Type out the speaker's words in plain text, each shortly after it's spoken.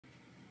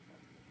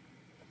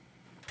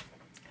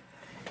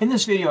In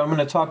this video, I'm going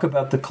to talk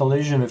about the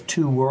collision of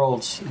two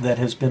worlds that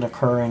has been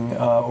occurring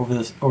over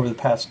the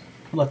past,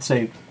 let's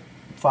say,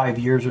 5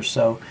 years or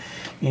so,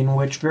 in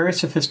which very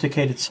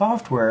sophisticated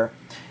software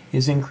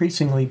is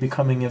increasingly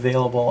becoming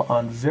available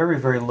on very,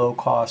 very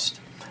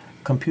low-cost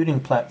computing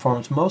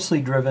platforms,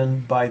 mostly driven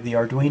by the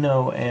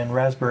Arduino and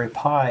Raspberry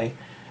Pi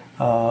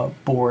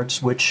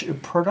boards, which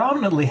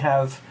predominantly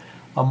have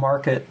a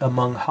market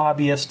among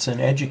hobbyists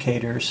and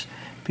educators,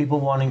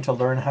 people wanting to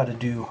learn how to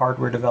do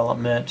hardware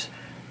development,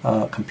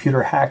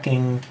 computer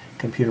hacking,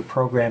 computer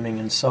programming,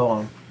 and so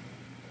on.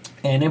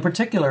 And in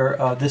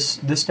particular, this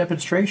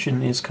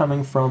demonstration is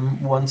coming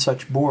from one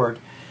such board.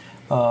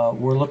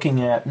 We're looking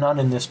at, not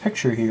in this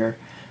picture here,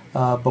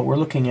 but we're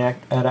looking at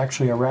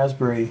actually a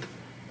Raspberry,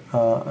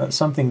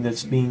 something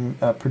that's being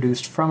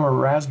produced from a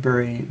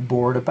Raspberry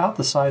board about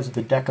the size of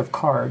a deck of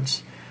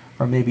cards,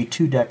 or maybe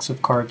two decks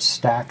of cards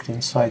stacked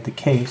inside the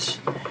case.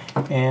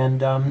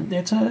 And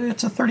it's a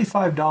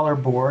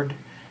 $35 board,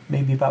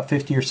 maybe about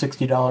 $50 or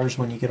 $60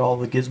 when you get all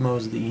the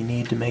gizmos that you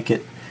need to make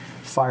it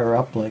fire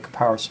up, like a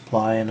power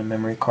supply and a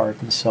memory card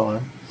and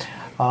so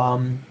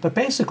on. But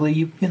basically,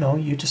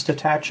 you just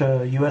attach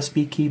a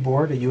USB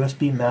keyboard, a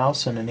USB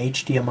mouse, and an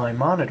HDMI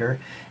monitor,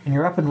 and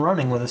you're up and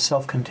running with a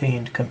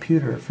self-contained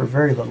computer for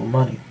very little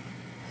money.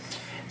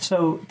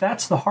 So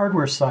that's the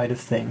hardware side of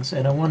things,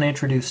 and I want to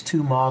introduce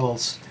two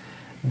models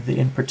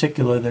in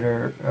particular that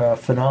are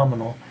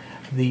phenomenal.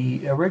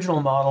 The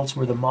original models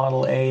were the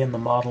Model A and the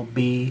Model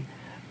B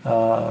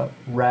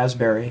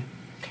Raspberry,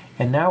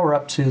 and now we're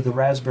up to the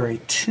Raspberry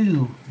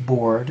 2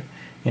 board.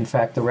 In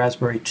fact, the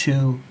Raspberry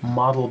 2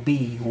 Model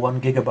B 1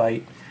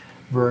 gigabyte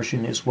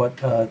version is what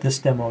this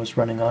demo is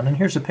running on. And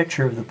here's a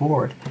picture of the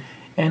board.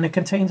 And it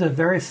contains a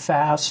very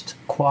fast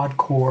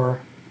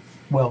quad-core,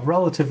 well,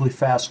 relatively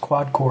fast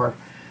quad-core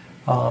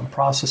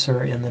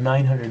processor in the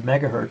 900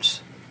 megahertz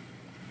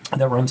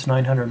that runs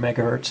 900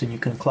 megahertz, and you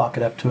can clock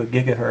it up to a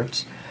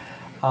gigahertz,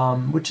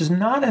 which is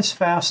not as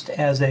fast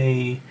as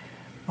a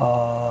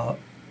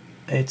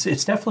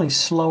it's definitely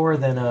slower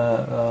than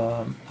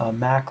a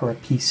Mac or a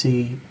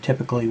PC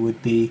typically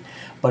would be,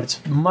 but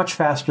it's much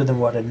faster than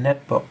what a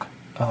netbook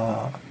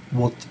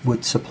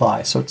would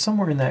supply. So it's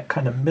somewhere in that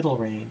kind of middle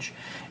range.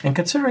 And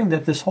considering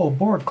that this whole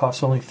board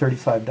costs only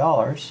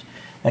 $35,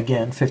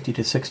 again, $50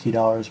 to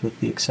 $60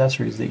 with the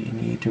accessories that you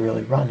need to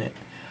really run it,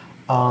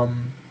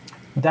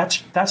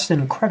 that's an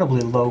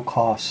incredibly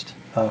low-cost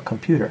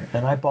computer.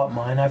 And I bought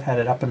mine. I've had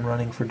it up and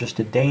running for just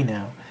a day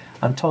now.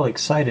 I'm totally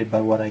excited by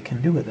what I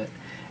can do with it.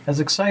 As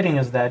exciting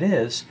as that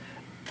is,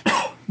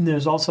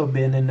 there's also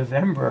been in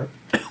November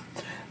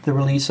the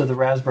release of the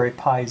Raspberry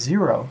Pi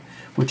Zero,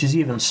 which is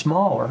even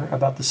smaller,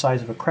 about the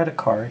size of a credit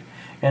card,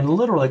 and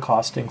literally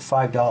costing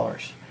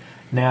 $5.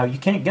 Now, you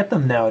can't get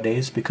them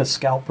nowadays because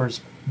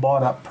scalpers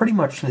bought up pretty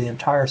much the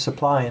entire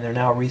supply, and they're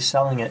now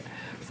reselling it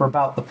for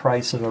about the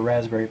price of a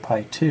Raspberry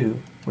Pi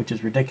 2, which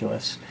is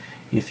ridiculous.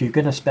 If you're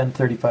going to spend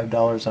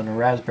 $35 on a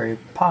Raspberry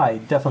Pi,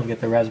 definitely get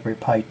the Raspberry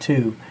Pi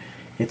 2.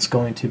 It's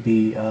going to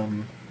be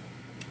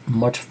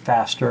much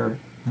faster,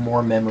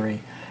 more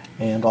memory,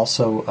 and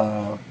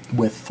also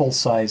with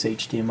full-size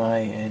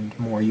HDMI and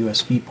more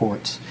USB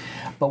ports.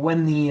 But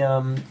when the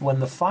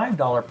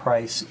 $5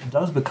 price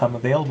does become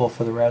available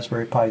for the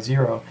Raspberry Pi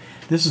Zero,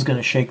 this is going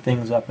to shake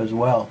things up as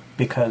well,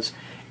 because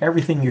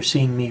everything you're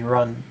seeing me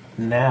run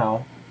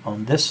now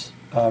on this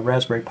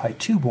Raspberry Pi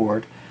 2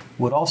 board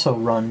would also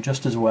run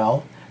just as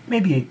well,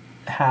 maybe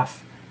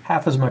half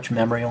as much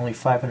memory, only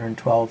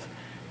 512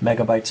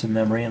 megabytes of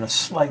memory and a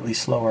slightly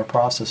slower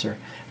processor,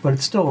 but it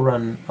still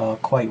run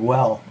quite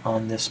well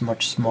on this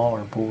much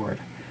smaller board,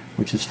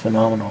 which is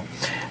phenomenal.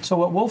 So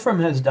what Wolfram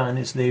has done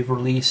is they've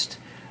released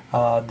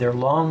their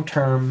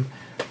long-term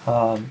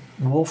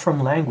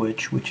Wolfram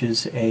Language, which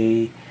is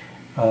a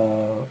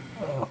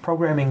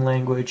programming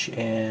language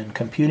and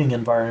computing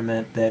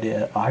environment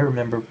that I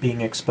remember being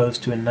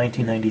exposed to in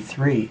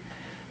 1993.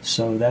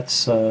 So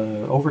that's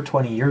over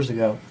 20 years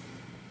ago.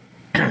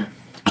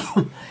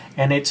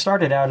 And it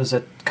started out as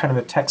a kind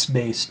of a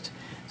text-based,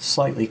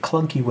 slightly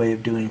clunky way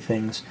of doing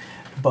things,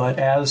 but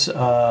as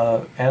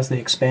they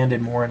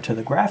expanded more into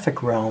the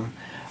graphic realm,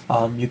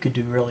 you could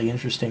do really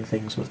interesting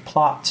things with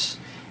plots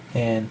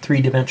and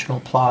three-dimensional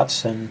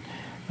plots, and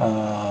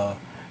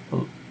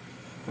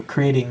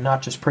creating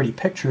not just pretty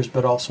pictures,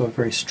 but also a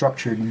very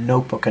structured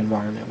notebook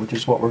environment, which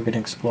is what we're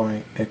going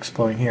to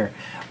exploring here.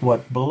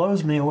 What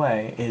blows me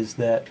away is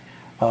that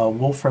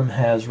Wolfram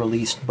has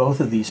released both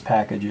of these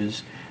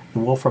packages, the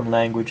Wolfram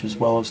Language as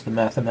well as the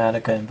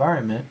Mathematica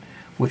environment,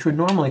 which would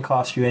normally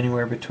cost you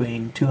anywhere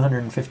between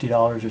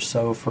 $250 or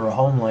so for a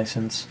home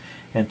license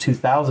and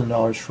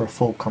 $2,000 for a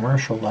full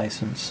commercial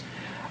license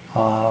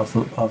of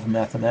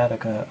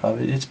Mathematica.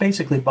 It's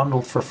basically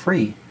bundled for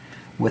free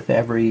with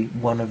every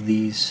one of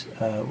these,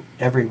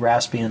 every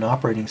Raspbian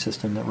operating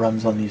system that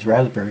runs on these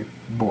Raspberry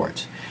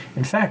boards.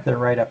 In fact, they're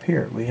right up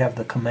here. We have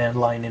the command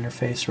line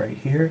interface right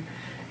here,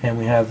 and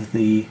we have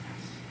the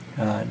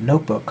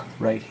notebook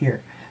right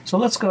here. So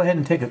let's go ahead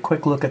and take a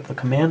quick look at the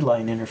command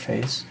line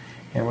interface,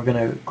 and we're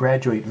going to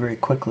graduate very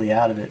quickly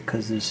out of it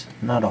because there's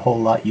not a whole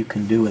lot you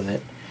can do with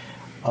it.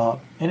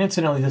 And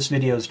incidentally, this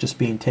video is just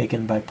being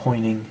taken by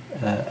pointing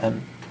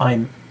an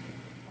iPad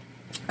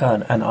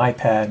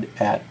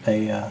at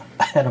a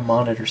at a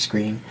monitor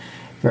screen,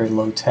 very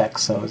low tech.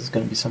 So there's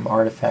going to be some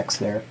artifacts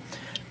there.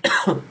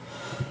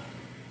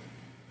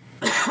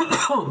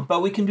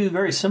 But we can do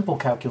very simple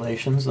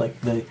calculations,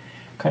 like the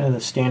kind of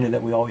the standard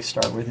that we always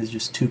start with is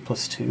just 2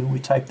 plus 2. We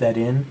type that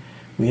in,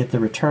 we hit the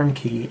return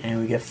key,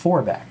 and we get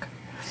 4 back.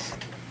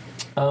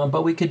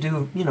 But we could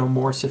do,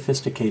 more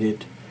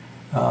sophisticated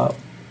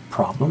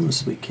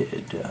problems. We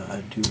could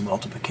do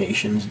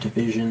multiplications,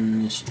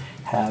 divisions,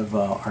 have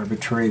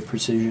arbitrary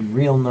precision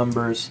real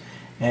numbers,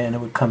 and it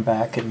would come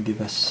back and give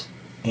us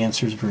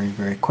answers very,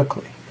 very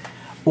quickly.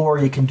 Or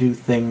you can do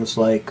things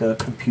like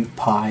compute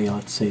pi,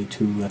 let's say,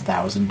 to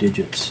 1,000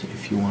 digits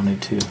if you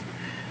wanted to.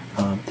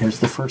 There's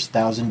the first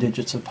 1,000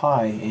 digits of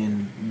pi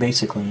in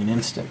basically an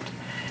instant.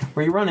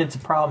 Where you run into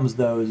problems,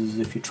 though, is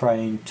if you're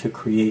trying to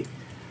create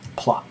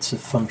plots of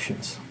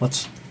functions.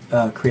 Let's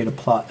create a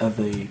plot of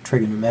a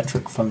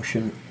trigonometric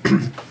function.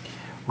 We're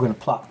going to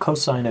plot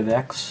cosine of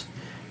x,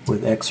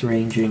 with x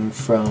ranging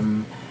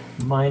from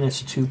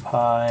minus 2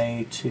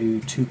 pi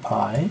to 2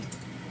 pi,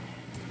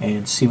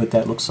 and see what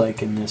that looks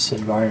like in this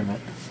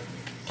environment.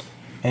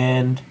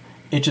 And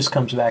it just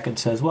comes back and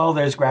says, well,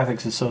 there's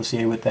graphics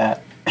associated with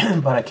that,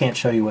 but I can't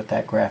show you what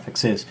that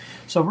graphics is.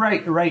 So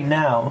right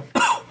now,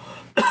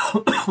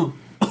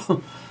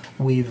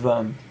 we've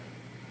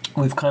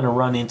kind of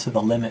run into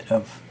the limit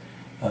of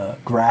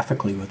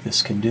graphically what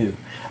this can do.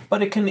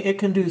 But it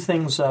can do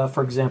things.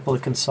 For example,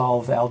 it can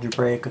solve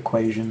algebraic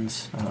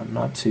equations.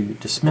 Not to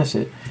dismiss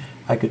it,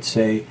 I could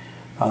say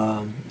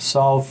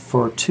solve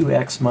for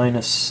 2x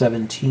minus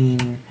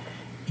 17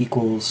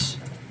 equals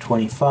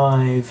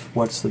 25.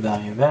 What's the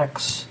value of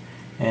x?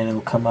 And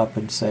it'll come up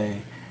and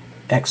say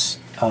x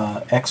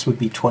would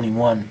be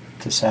 21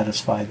 to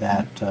satisfy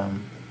that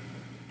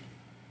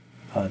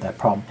that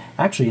problem.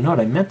 Actually, you know what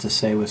I meant to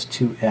say was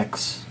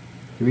 2x.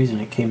 The reason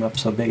it came up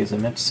so big is I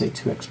meant to say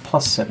 2x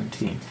plus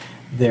 17.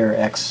 There,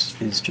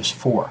 x is just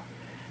 4.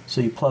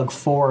 So you plug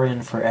 4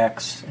 in for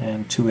x,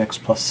 and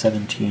 2x plus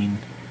 17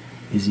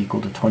 is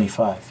equal to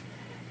 25.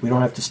 We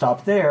don't have to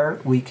stop there.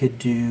 We could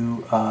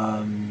do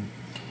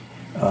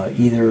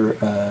either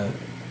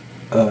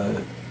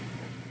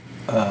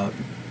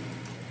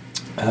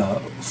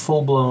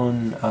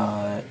full-blown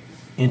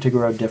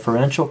integral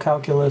differential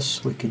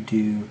calculus. We could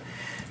do,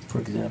 for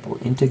example,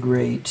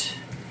 integrate,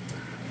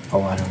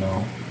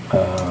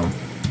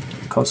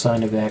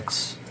 cosine of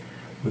x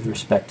with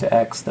respect to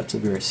x. That's a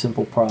very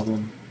simple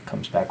problem.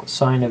 Comes back with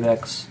sine of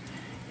x.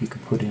 You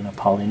could put in a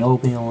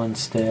polynomial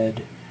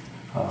instead.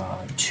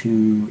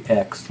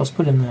 2x. Let's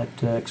put in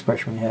that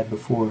expression we had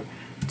before.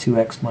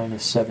 2x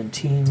minus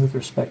 17 with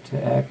respect to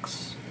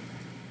x.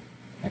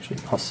 Actually,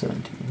 plus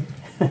 17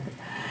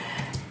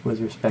 with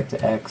respect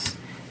to x.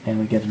 And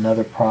we get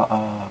another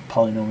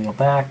polynomial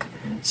back,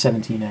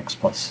 17x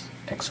plus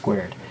x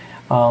squared.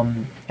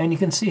 And you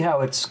can see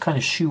how it's kind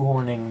of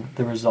shoehorning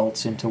the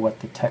results into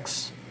what the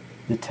text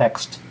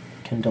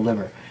can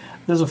deliver.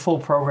 There's a full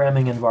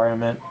programming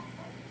environment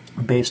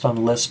based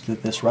on Lisp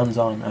that this runs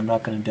on. I'm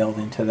not going to delve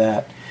into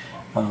that.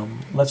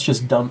 Let's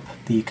just dump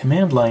the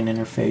command line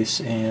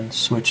interface and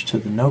switch to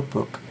the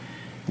notebook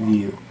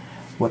view.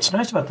 What's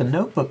nice about the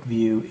notebook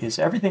view is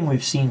everything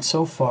we've seen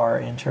so far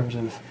in terms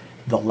of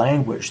the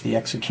language, the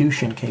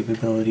execution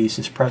capabilities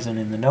is present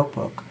in the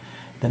notebook.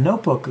 The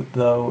notebook,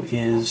 though,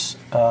 is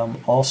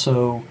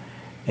also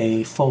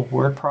a full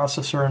word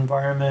processor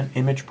environment,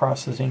 image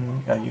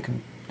processing.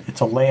 It's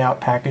a layout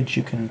package.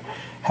 You can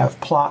have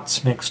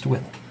plots mixed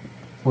with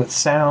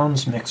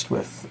sounds, mixed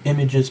with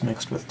images,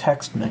 mixed with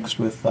text, mixed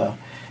with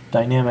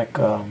dynamic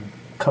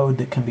code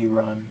that can be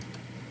run.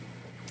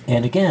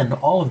 And again,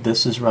 all of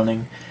this is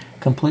running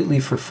completely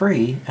for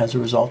free as a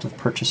result of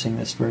purchasing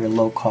this very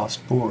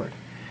low-cost board.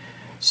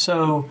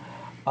 So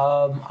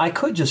I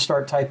could just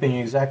start typing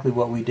exactly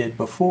what we did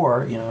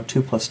before,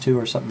 2 plus 2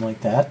 or something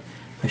like that.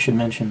 I should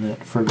mention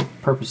that for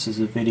purposes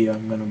of video,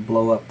 I'm going to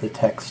blow up the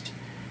text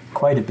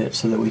quite a bit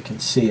so that we can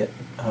see it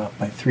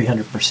by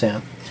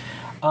 300%.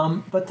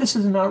 But this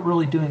is not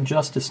really doing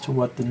justice to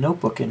what the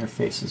notebook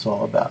interface is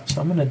all about.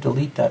 So I'm going to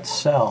delete that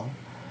cell,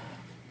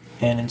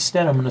 and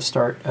instead I'm going to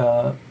start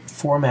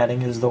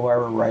formatting as though I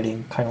were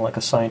writing kind of like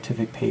a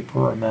scientific paper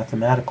or a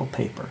mathematical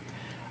paper.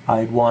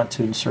 I'd want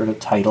to insert a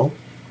title,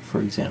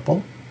 for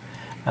example,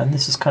 and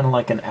this is kind of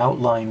like an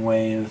outline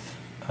way of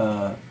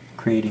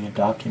creating a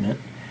document.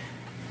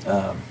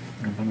 I'm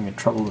having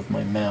trouble with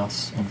my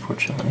mouse,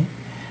 unfortunately.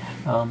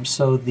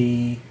 So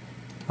the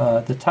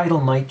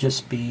title might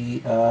just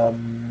be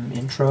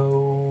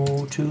Intro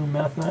to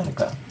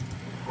Mathematica.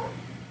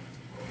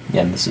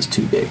 Yeah, and this is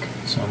too big,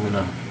 so I'm going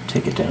to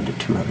take it down to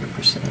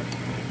 200%.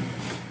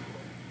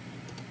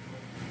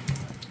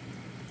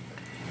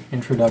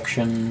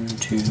 Introduction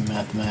to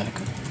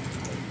Mathematica.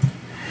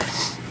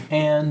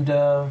 And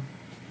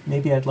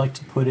maybe I'd like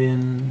to put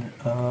in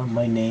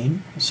my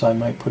name, so I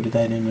might put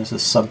that in as a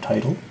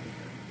subtitle,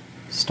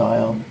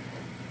 style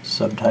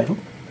subtitle.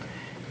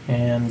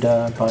 And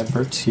by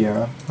Bert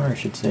Sierra, or I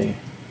should say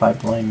by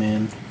blind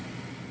man.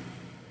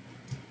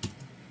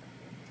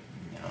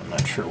 No, I'm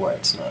not sure why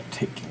it's not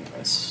taking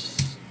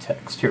this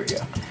text. Here we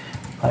go.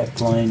 By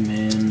blind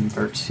man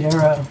Bert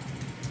Sierra,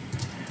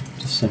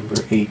 December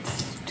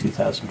 8th,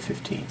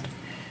 2015.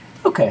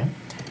 Okay,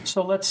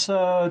 so let's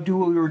do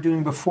what we were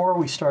doing before.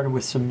 We started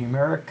with some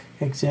numeric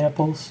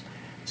examples.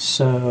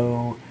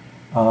 So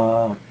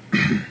we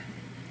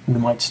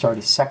might start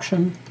a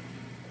section,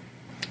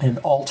 and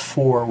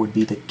Alt-4 would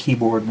be the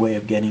keyboard way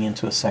of getting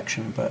into a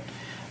section, but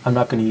I'm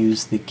not going to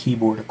use the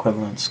keyboard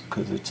equivalents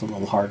because it's a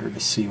little harder to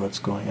see what's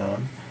going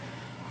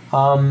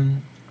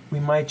on. We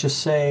might just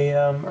say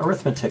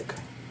arithmetic,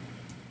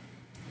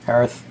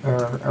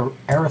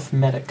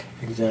 arithmetic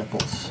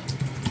examples.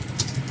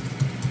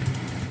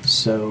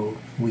 So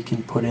we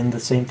can put in the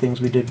same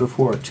things we did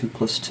before. 2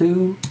 plus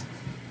 2,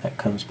 that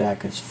comes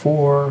back as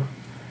 4.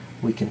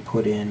 We can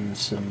put in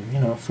some,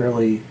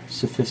 fairly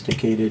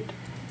sophisticated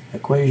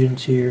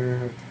equations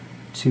here.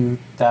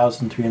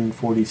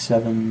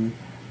 2,347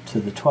 to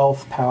the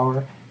 12th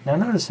power. Now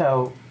notice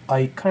how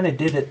I kind of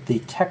did it the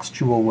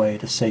textual way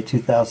to say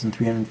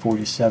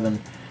 2,347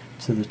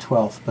 to the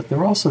 12th, but there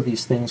are also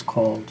these things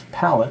called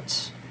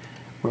palettes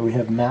where we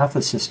have math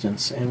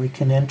assistants, and we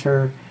can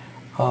enter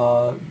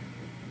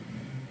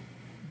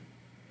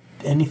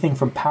anything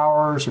from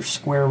powers or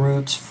square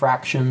roots,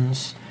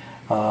 fractions,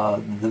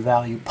 the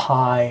value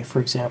pi, for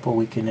example,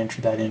 we can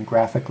enter that in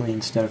graphically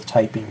instead of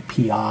typing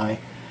pi.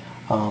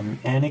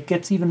 And it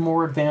gets even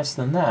more advanced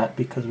than that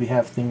because we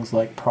have things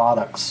like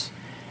products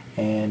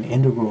and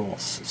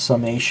integrals,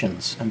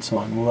 summations, and so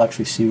on. We'll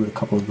actually see what a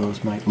couple of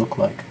those might look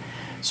like.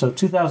 So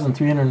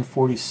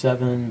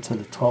 2,347 to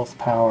the 12th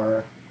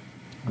power,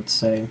 let's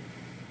say,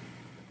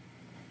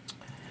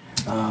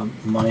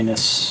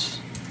 minus,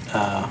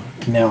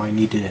 now I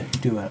need to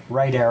do a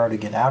right arrow to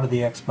get out of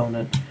the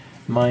exponent,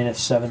 minus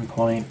 7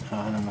 point,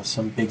 I don't know,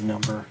 some big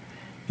number.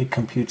 It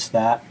computes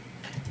that.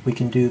 We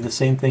can do the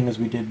same thing as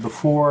we did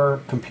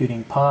before,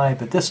 computing pi,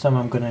 but this time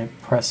I'm going to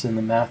press in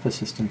the math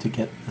assistant to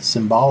get the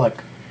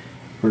symbolic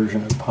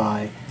version of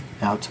pi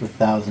out to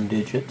 1,000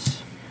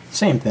 digits.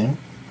 Same thing,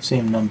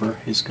 same number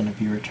is going to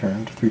be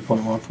returned,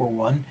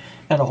 3.141,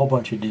 and a whole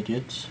bunch of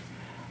digits.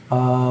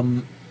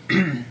 So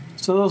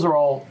those are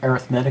all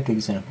arithmetic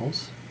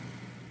examples.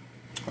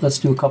 Let's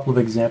do a couple of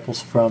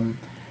examples from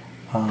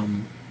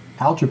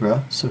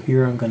algebra. So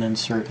here I'm going to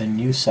insert a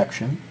new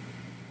section.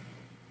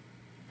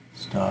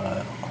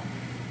 Style,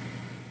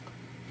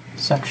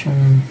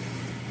 section,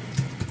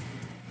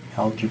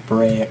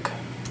 algebraic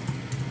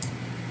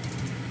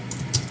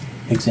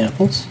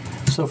examples.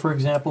 So for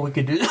example, we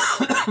could do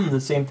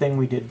the same thing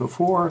we did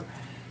before,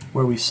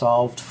 where we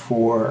solved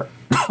for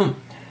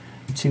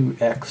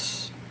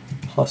 2x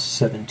plus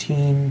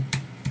 17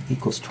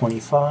 equals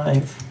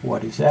 25.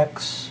 What is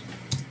x?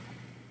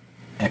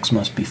 X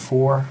must be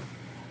 4.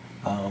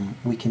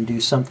 We can do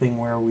something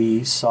where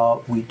we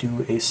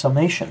do a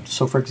summation.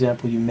 So for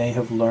example, you may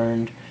have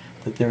learned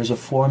that there's a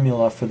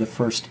formula for the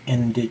first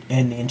n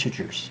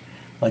integers,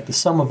 like the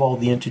sum of all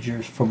the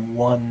integers from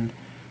 1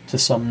 to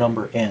some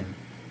number n,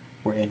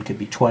 where n could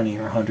be 20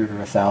 or 100 or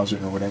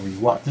 1,000 or whatever you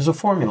want. There's a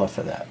formula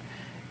for that,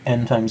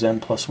 n times n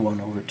plus 1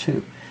 over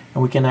 2.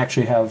 And we can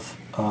actually have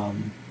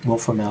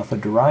Wolfram Alpha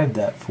derive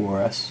that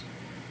for us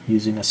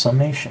using a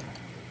summation.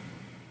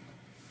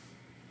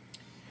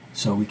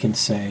 So we can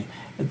say,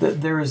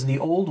 there is the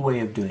old way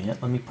of doing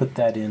it. Let me put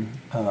that in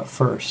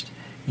first.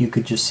 You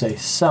could just say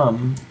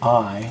sum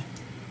I,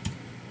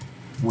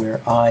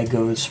 where I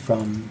goes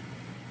from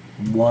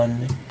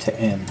 1 to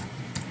n.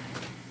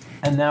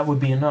 And that would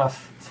be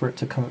enough for it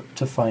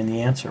to find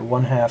the answer.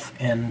 1/2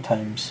 n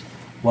times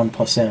 1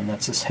 plus n.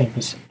 That's the same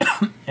as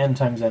n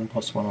times n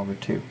plus 1 over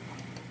 2.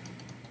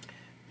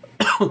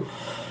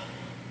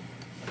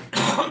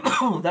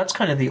 That's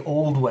kind of the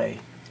old way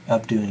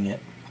of doing it.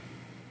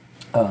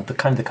 The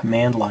kind of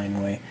command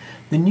line way.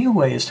 The new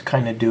way is to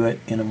kind of do it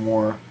in a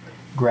more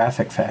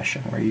graphic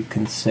fashion, where you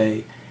can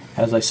say,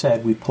 as I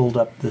said, we pulled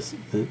up the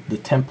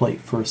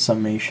template for a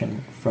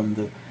summation from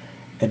the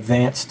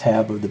advanced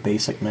tab of the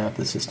basic math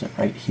assistant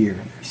right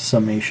here. There's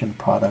summation,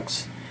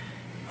 products,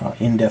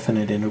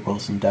 indefinite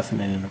integrals, and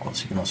definite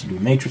integrals. You can also do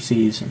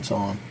matrices and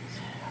so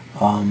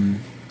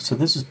on. So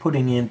this is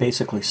putting in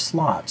basically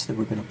slots that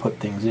we're going to put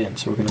things in.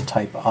 So we're going to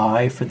type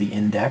I for the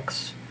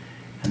index,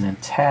 and then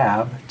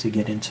tab to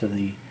get into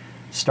the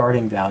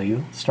starting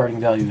value. Starting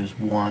value is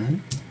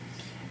 1.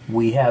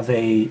 We have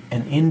an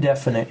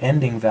indefinite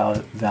ending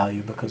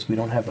value because we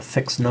don't have a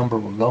fixed number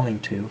we're going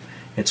to.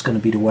 It's going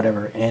to be to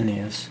whatever n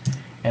is,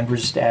 and we're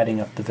just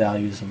adding up the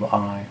values of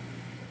I.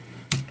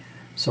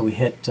 So we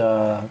hit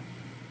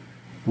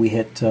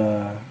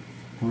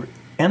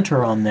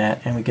enter on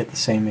that, and we get the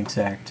same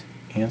exact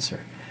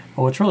answer.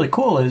 But what's really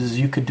cool is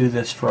you could do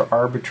this for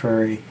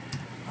arbitrary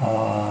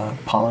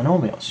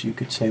polynomials. You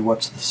could say,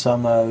 what's the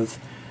sum of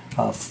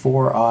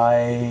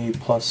 4i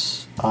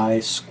plus I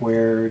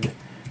squared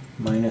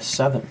minus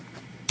 7?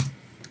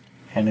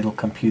 And it'll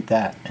compute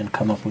that and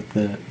come up with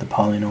the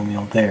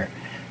polynomial there.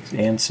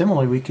 And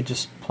similarly, we could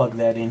just plug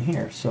that in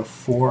here. So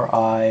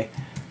 4i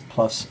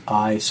plus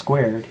I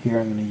squared. Here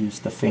I'm going to use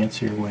the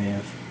fancier way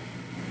of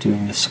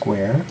doing the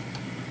square.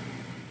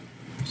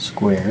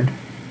 Squared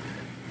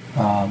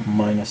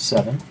minus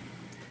 7.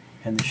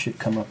 And this should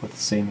come up with the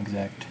same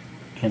exact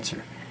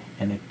answer.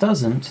 And it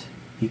doesn't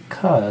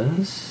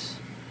because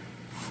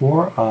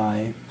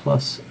 4I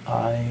plus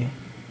I...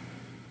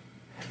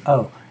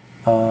 Oh,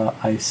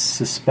 I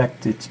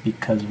suspect it's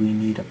because we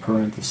need a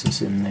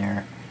parenthesis in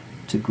there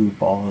to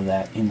group all of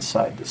that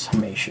inside the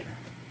summation.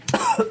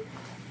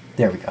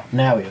 There we go.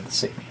 Now we have the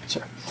same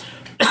answer.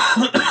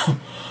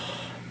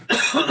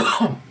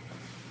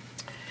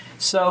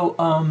 So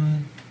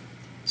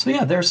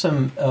yeah, there's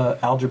some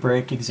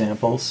algebraic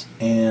examples,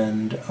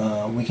 and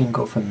we can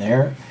go from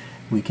there.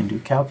 We can do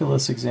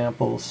calculus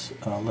examples.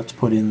 Let's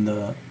put in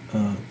the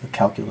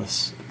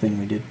calculus thing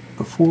we did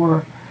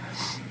before.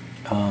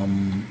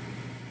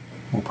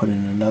 We'll put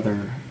in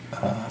another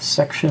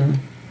section.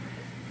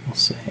 We'll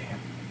say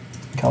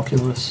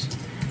calculus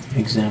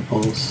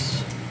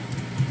examples.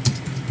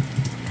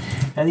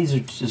 And these are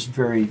just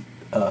very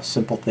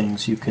simple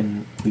things. You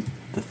can,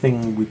 the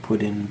thing we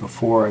put in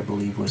before, I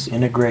believe, was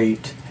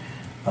integrate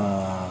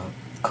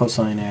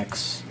cosine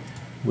x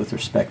with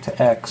respect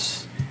to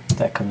x.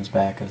 That comes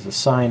back as a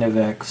sine of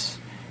x.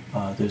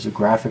 There's a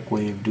graphic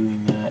way of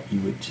doing that.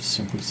 You would just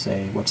simply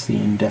say, what's the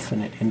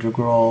indefinite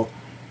integral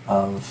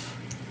of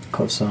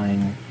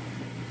cosine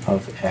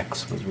of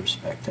x with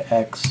respect to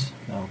x?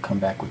 That'll come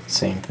back with the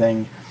same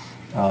thing.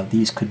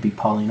 These could be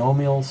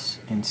polynomials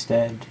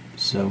instead.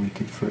 So we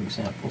could, for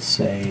example,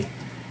 say,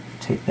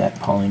 take that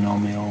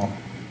polynomial,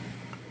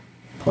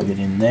 plug it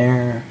in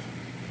there.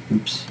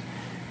 Oops,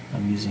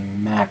 I'm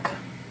using Mac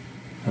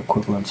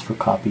equivalents for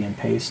copy and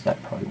paste.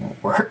 That probably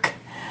won't work.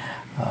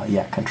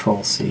 Yeah,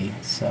 Control C.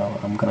 So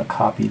I'm going to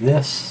copy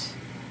this,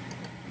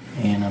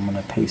 and I'm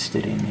going to paste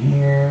it in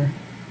here.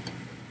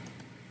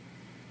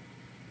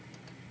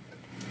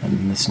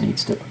 And this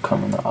needs to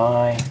become an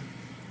I.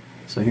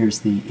 So here's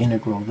the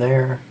integral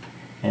there.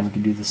 And we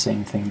can do the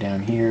same thing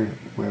down here,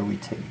 where we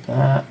take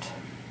that,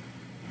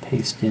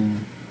 paste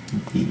in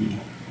the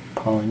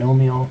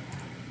polynomial,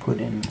 put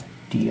in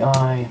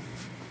di.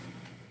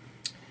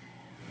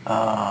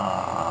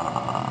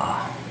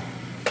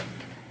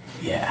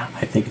 Yeah,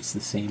 I think it's the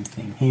same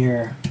thing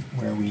here,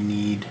 where we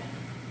need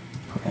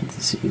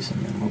parentheses,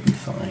 and then we'll be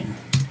fine.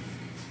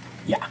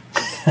 Yeah.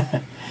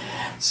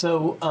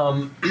 So,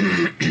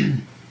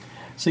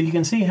 so you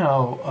can see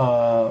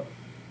how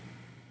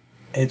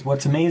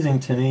what's amazing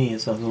to me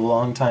is, as a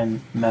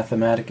long-time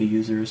Mathematica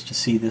user, is to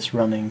see this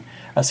running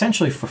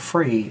essentially for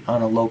free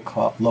on a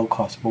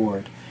low-cost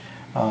board.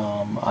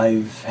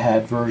 I've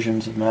had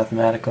versions of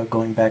Mathematica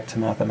going back to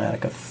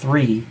Mathematica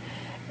 3,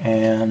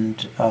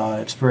 and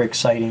it's very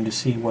exciting to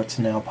see what's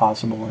now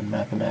possible in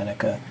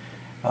Mathematica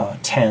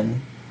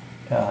 10,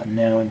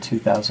 now in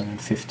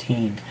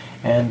 2015,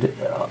 and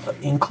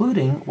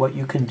including what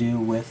you can do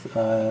with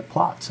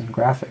plots and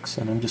graphics.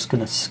 And I'm just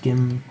going to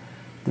skim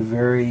the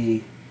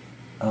very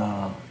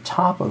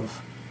top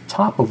of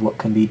what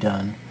can be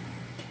done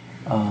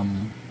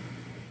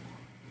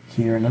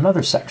here in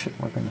another section.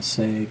 We're going to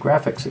say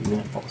graphics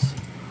examples,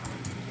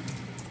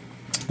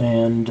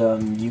 and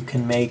you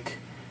can make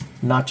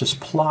not just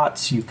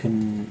plots. You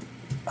can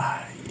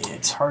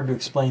it's hard to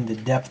explain the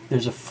depth.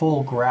 There's a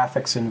full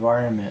graphics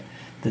environment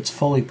that's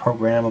fully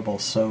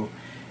programmable, so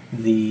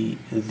the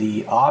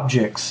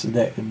objects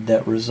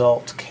that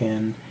result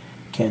can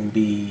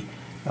be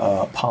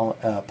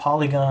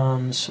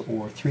polygons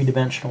or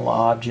three-dimensional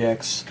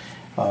objects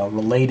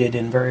related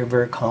in very,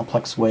 very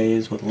complex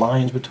ways with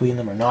lines between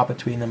them or not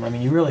between them. I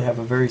mean, you really have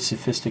a very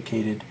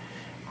sophisticated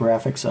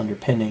graphics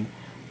underpinning.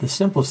 The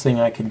simplest thing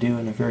I can do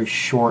in a very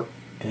short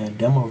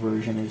demo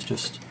version is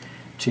just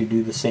to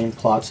do the same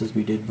plots as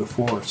we did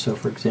before. So,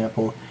 for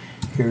example,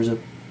 here's a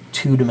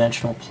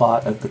two-dimensional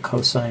plot of the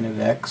cosine of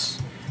x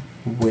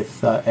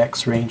with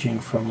x ranging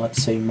from,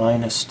 let's say,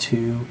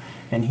 -2,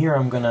 and here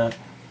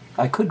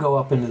I could go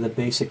up into the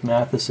basic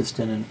math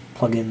assistant and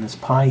plug in this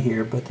pi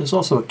here, but there's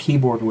also a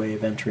keyboard way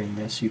of entering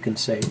this. You can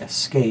say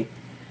escape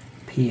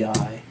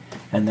pi,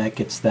 and that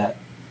gets that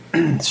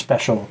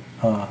special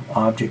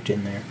object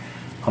in there.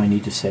 I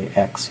need to say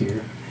x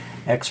here.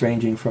 X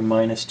ranging from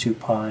 -2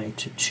 pi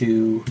to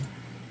 2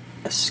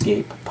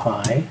 escape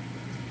pi.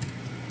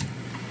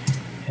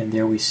 And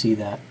there we see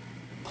that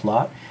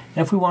plot.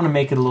 And if we want to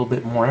make it a little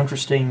bit more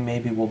interesting,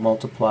 maybe we'll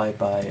multiply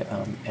by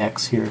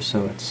x here,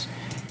 so it's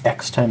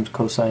x times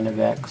cosine of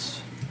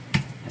x.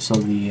 So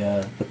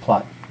the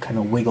plot kind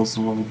of wiggles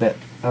a little bit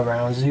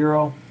around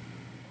 0.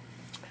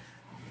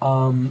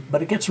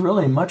 But it gets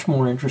really much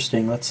more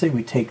interesting. Let's say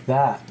we take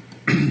that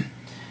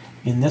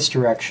in this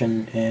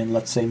direction and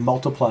let's say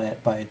multiply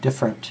it by a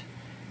different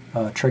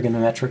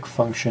trigonometric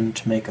function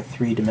to make a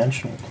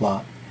three-dimensional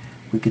plot.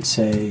 We could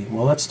say,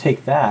 well, let's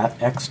take that,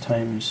 x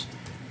times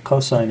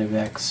cosine of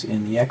x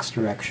in the x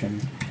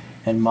direction,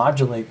 and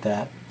modulate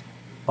that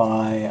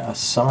by a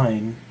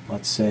sine,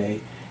 let's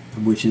say,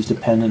 which is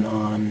dependent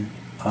on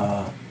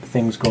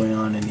things going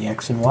on in the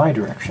x and y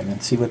direction,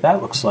 and see what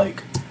that looks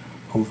like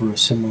over a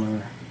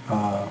similar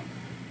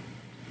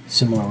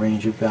similar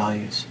range of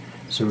values.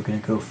 So we're going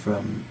to go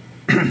from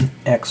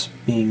x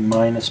being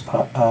minus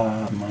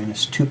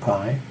 2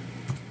 pi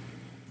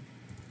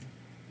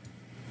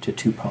to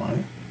 2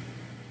 pi,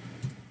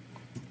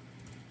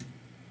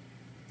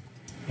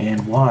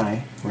 and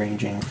y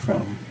ranging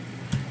from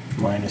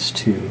minus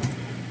 2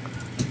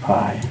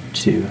 pi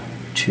to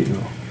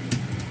 2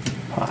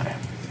 pi.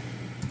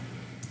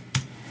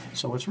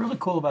 So what's really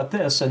cool about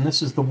this, and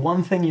this is the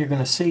one thing you're going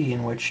to see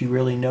in which you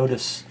really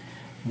notice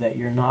that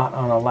you're not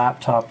on a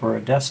laptop or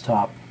a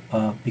desktop,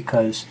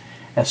 because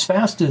as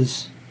fast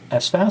as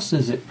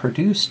it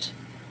produced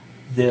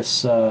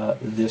this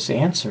this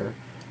answer,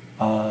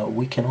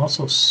 we can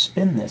also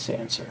spin this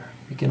answer.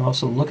 We can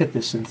also look at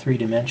this in 3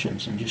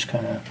 dimensions and just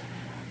kind of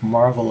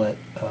marvel at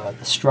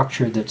the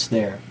structure that's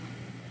there.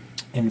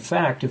 In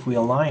fact, if we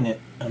align it,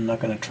 I'm not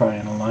going to try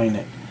and align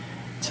it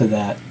to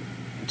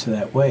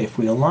that way. If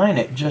we align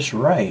it just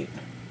right,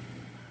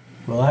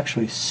 we'll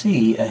actually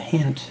see a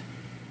hint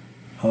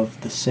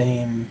of the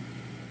same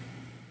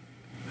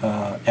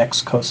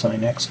x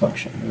cosine x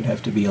function. It would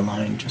have to be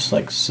aligned just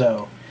like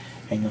so,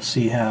 and you'll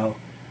see how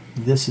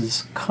this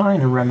is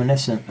kind of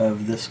reminiscent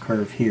of this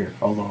curve here,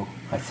 although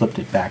I flipped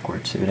it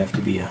backwards. It would have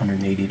to be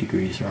 180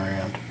 degrees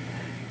around.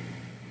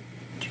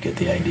 Did you get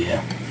the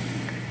idea?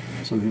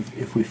 So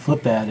if we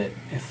flip at it,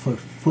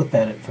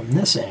 from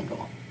this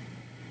angle,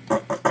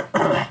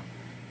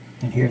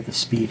 and here the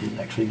speed is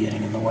actually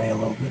getting in the way a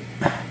little bit.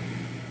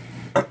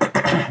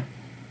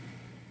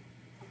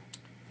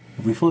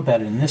 If we flip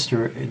at it in this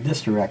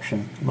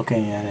direction,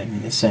 looking at it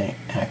in this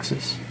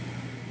axis,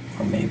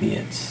 or maybe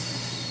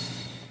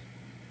it's,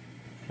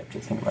 I have to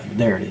think about it.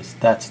 There it is.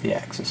 That's the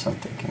axis I'm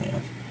thinking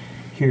of.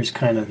 Here's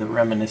kind of the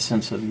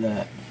reminiscence of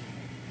that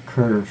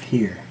curve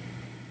here.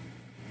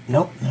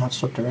 Nope, now it's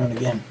flipped around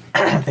again.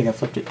 I think I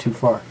flipped it too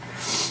far.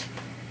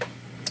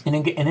 In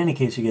any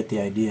case, you get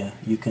the idea.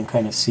 You can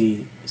kind of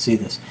see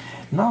this.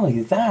 Not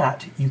only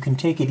that, you can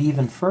take it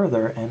even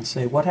further and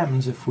say, what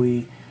happens if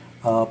we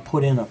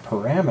put in a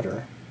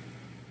parameter?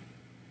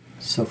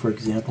 So, for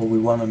example, we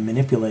want to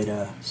manipulate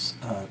a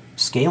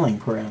scaling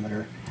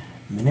parameter.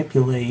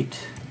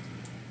 Manipulate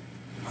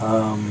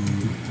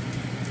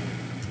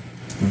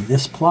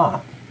this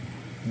plot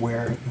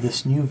where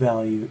this new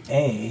value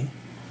a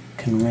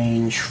can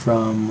range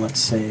from, let's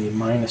say,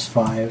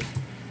 -5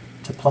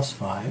 to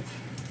 +5.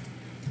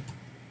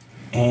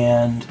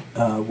 And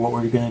what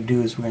we're going to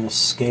do is we're going to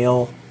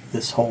scale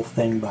this whole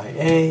thing by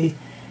a,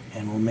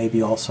 and we'll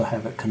maybe also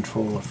have it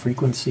control a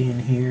frequency in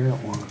here,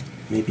 or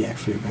maybe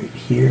actually right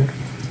here.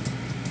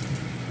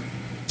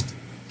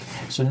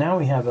 So now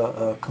we have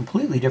a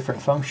completely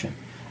different function.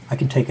 I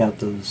can take out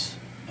those,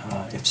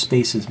 if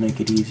spaces make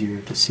it easier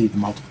to see the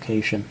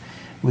multiplication,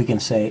 we can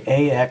say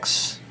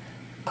ax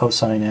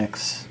cosine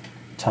x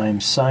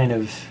times sine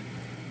of,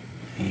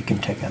 and you can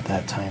take out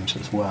that times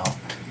as well,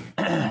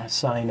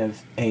 sine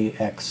of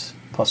ax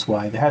plus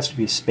y. There has to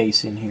be a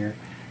space in here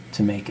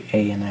to make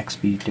a and x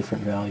be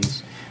different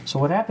values. So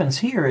what happens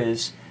here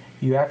is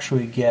you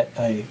actually get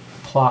a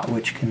plot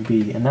which can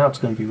be, and now it's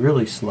going to be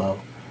really slow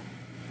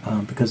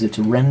because it's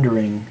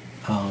rendering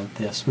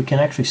this. We can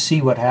actually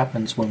see what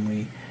happens when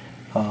we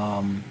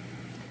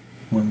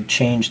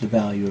change the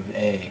value of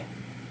a.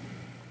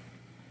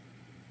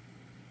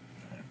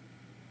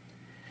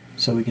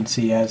 So we can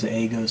see as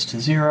a goes to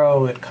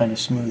 0, it kind of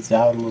smooths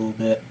out a little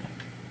bit.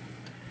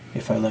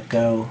 If I let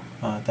go,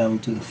 that'll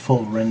do the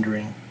full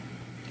rendering.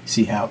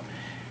 See how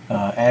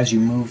as you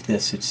move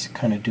this, it's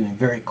kind of doing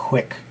very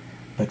quick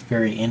but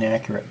very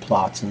inaccurate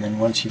plots, and then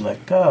once you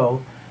let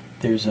go,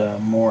 there's a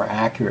more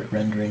accurate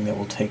rendering that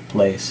will take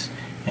place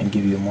and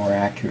give you a more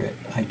accurate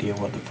idea of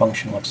what the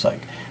function looks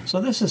like. So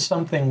this is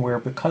something where,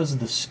 because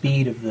the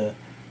speed of the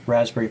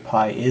Raspberry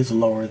Pi is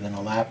lower than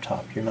a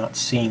laptop, you're not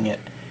seeing it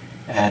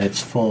at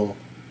its full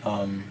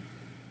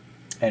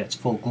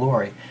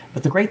glory.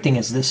 But the great thing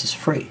is this is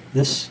free.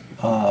 This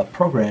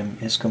program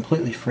is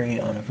completely free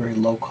on a very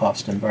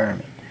low-cost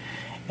environment.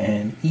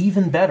 And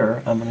even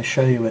better, I'm going to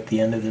show you at the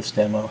end of this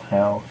demo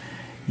how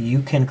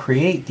you can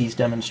create these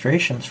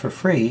demonstrations for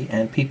free,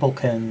 and people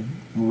can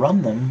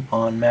run them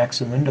on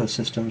Macs and Windows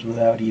systems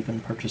without even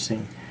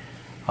purchasing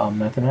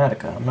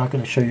Mathematica. I'm not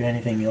going to show you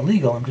anything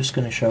illegal. I'm just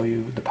going to show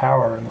you the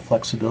power and the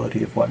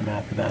flexibility of what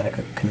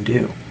Mathematica can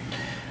do.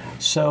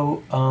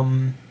 So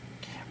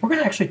we're going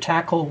to actually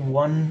tackle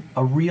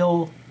a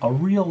real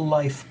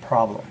life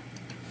problem,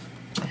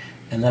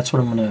 and that's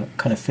what I'm going to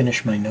kind of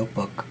finish my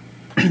notebook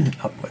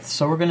up with.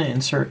 So we're going to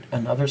insert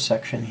another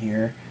section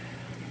here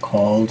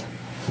called,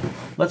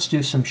 let's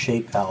do some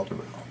shape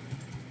algebra.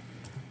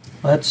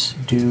 Let's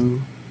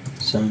do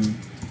some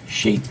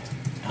shape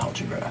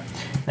algebra.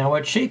 Now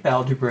what shape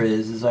algebra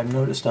is I've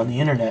noticed on the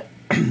internet,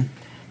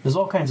 there's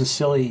all kinds of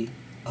silly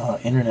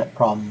internet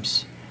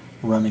problems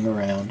running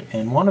around,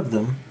 and one of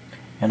them,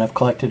 and I've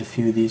collected a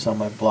few of these on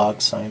my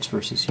blog, Science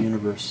vs.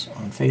 Universe,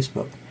 on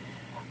Facebook.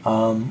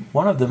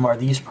 One of them are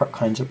these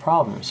kinds of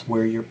problems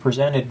where you're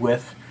presented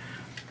with,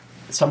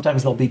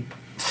 sometimes they'll be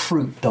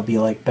fruit. There'll be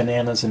like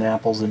bananas and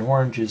apples and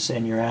oranges,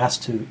 and you're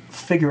asked to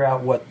figure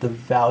out what the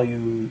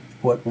value,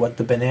 what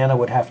the banana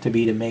would have to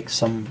be to make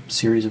some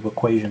series of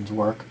equations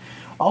work.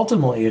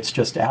 Ultimately, it's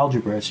just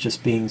algebra. It's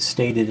just being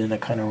stated in a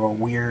kind of a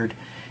weird,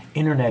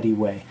 internet-y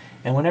way.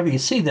 And whenever you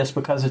see this,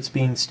 because it's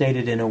being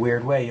stated in a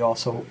weird way, you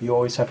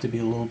always have to be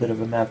a little bit of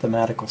a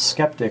mathematical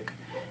skeptic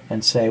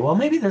and say, well,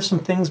 maybe there's some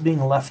things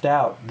being left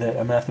out that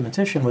a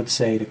mathematician would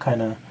say to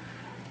kind of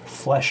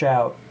flesh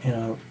out in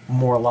a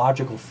more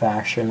logical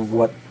fashion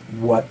what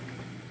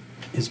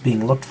is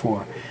being looked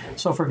for.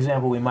 So, for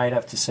example, we might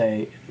have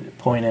to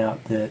point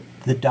out that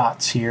the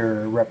dots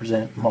here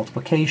represent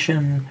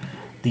multiplication,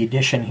 the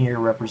addition here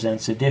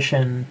represents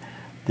addition.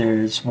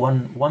 There's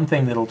one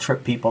thing that'll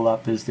trip people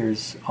up is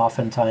there's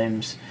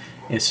oftentimes,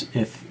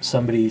 if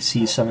somebody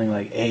sees something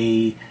like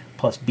A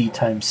plus B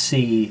times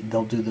C,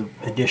 they'll do the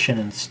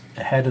addition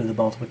ahead of the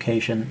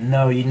multiplication.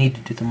 No, you need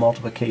to do the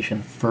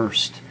multiplication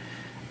first,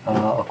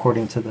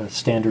 according to the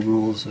standard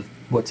rules of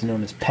what's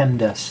known as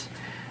PEMDAS,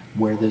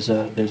 where there's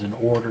an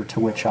order to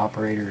which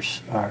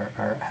operators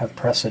have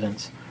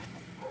precedence.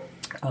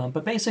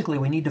 But basically,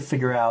 we need to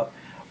figure out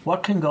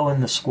what can go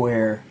in the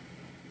square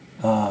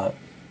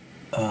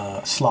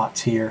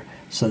slots here,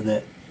 so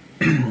that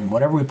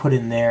whatever we put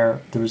in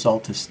there, the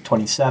result is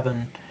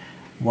 27.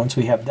 Once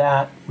we have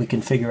that, we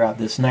can figure out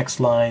this next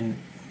line,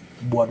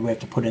 what we have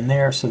to put in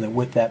there, so that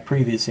with that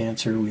previous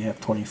answer we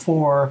have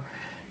 24.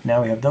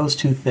 Now we have those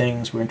two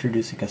things. We're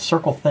introducing a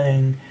circle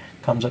thing,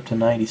 comes up to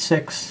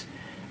 96.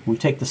 We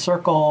take the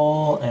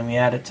circle and we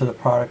add it to the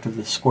product of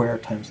the square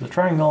times the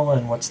triangle,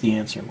 and what's the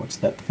answer? What's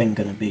that thing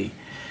going to be?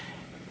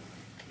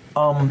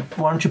 Why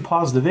don't you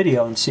pause the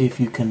video and see if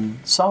you can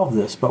solve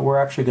this, but we're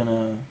actually going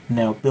to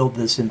now build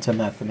this into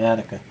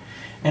Mathematica.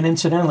 And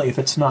incidentally, if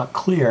it's not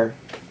clear,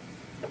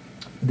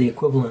 the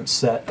equivalent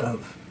set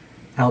of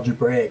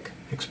algebraic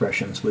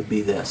expressions would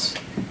be this.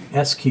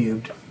 S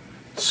cubed,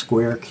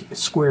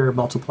 square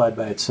multiplied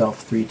by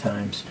itself 3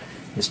 times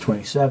is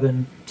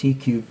 27, t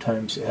cubed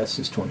times s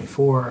is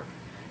 24,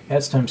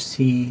 s times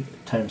t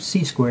times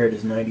c squared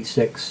is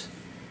 96.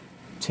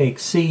 Take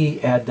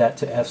c, add that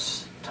to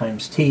s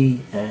times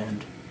t,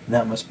 and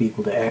that must be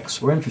equal to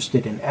x. We're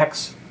interested in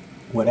x,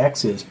 what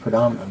x is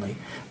predominantly.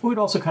 But we'd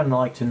also kind of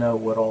like to know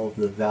what all of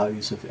the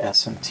values of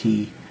s and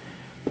t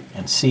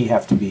and c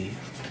have to be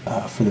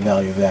for the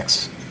value of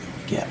x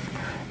get.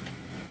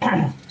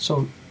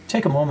 So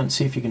take a moment and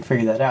see if you can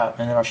figure that out,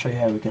 and then I'll show you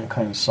how we can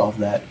kind of solve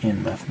that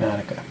in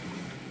Mathematica.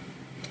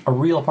 A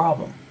real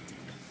problem.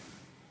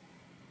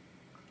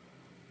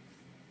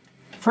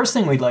 First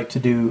thing we'd like to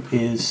do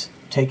is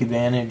take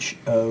advantage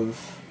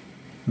of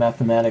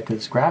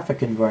Mathematica's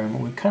graphic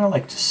environment. We'd kind of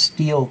like to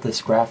steal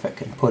this graphic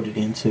and put it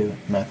into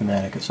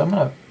Mathematica. So I'm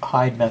going to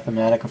hide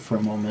Mathematica for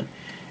a moment,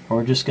 and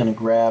we're just going to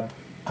grab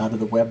out of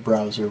the web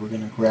browser, we're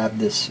going to grab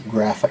this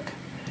graphic.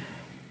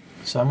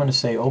 So I'm going to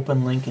say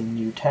open link in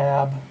new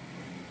tab,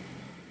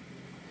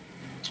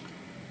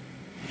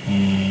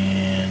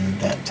 and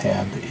that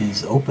tab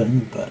is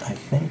open, but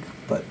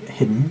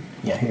hidden.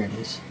 Yeah, here it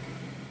is.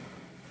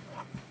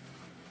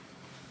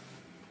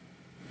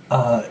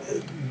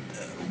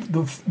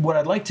 What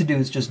I'd like to do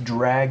is just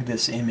drag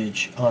this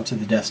image onto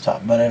the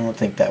desktop, but I don't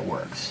think that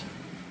works.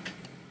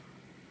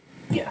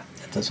 Yeah,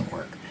 that doesn't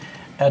work.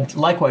 And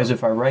likewise,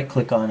 if I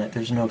right-click on it,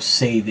 there's no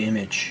save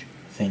image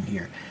thing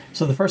here.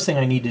 So the first thing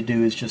I need to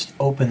do is just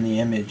open the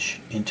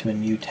image into a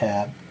new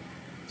tab,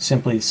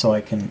 simply so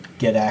I can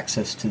get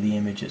access to the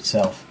image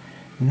itself.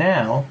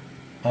 Now,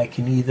 I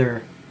can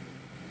either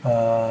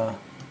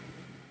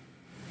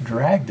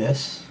drag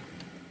this.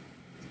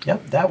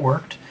 Yep, that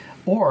worked.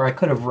 Or I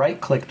could have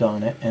right-clicked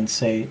on it and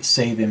say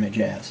Save Image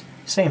As.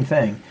 Same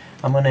thing.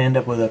 I'm going to end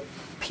up with a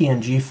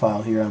PNG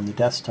file here on the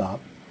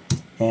desktop,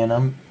 and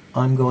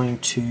I'm going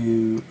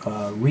to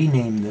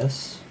rename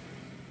this.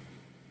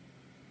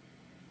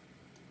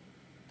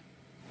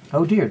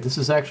 Oh dear, this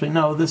is actually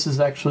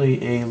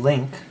a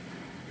link.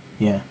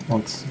 Yeah,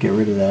 let's get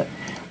rid of that.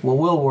 What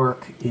will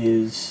work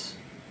is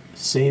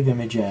Save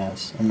Image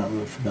As. I'm not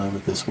really familiar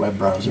with this web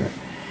browser.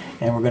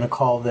 And we're going to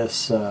call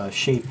this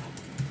Shape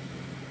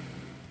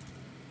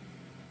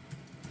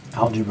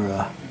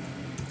Algebra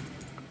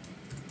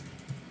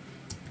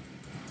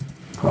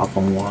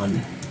Problem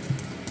 1.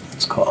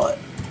 Let's call it.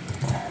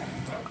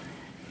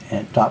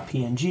 And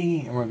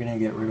 .png, and we're going to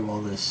get rid of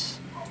all this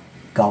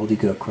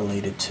gobbledygook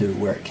related to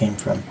where it came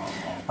from.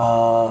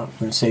 We're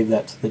going to save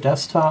that to the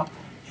desktop,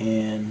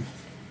 and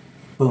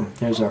boom,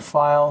 there's our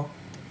file.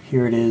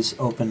 Here it is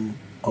opened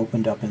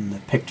up in the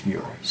pict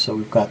viewer. So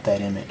we've got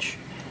that image.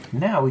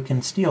 Now we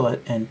can steal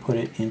it and put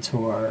it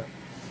into our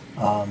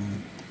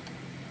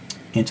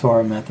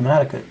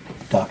Mathematica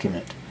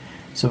document.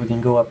 So we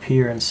can go up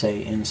here and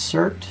say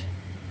Insert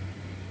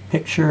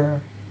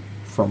Picture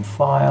from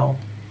File,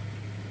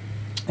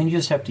 and you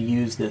just have to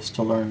use this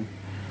to learn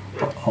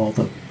all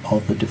the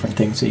different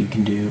things that you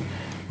can do.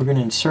 We're going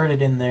to insert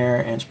it in there,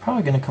 and it's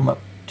probably going to come up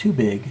too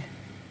big.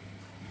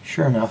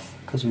 Sure enough,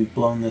 because we've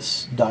blown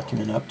this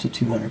document up to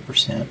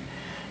 200%.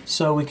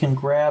 So we can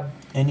grab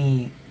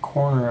any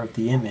corner of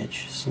the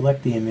image,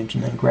 select the image,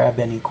 and then grab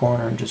any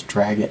corner and just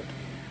drag it,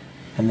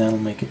 and that'll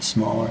make it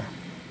smaller.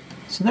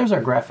 So there's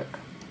our graphic.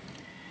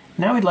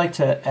 Now we'd like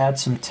to add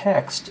some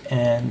text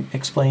and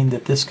explain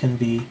that this can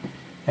be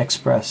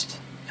expressed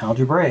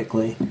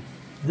algebraically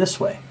this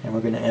way, and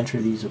we're going to enter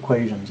these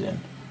equations in.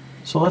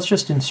 So let's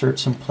just insert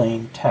some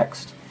plain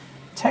text.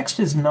 Text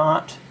is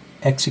not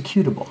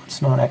executable.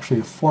 It's not actually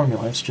a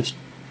formula, it's just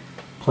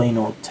plain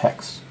old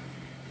text.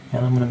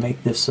 And I'm going to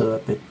make this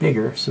a bit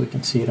bigger so we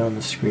can see it on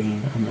the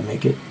screen. I'm going to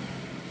make it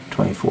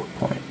 24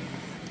 point.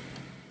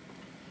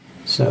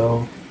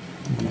 So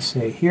I'm going to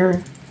say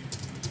here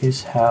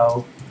is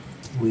how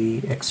we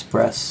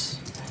express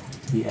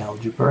the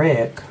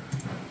algebraic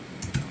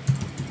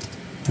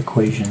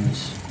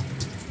equations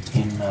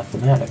in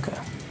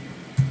Mathematica.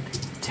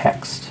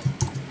 Text.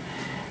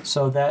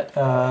 So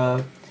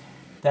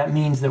that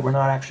means that we're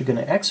not actually going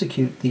to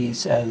execute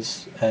these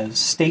as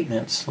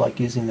statements like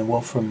using the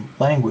Wolfram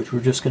language. We're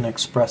just going to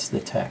express the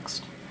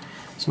text.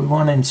 So we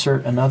want to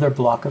insert another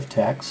block of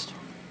text.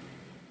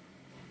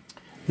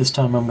 This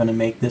time I'm going to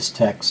make this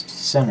text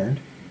centered.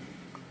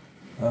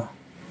 Oh,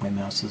 my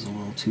mouse is a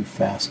little too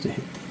fast to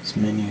hit these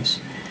menus.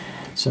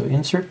 So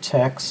insert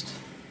text,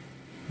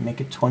 make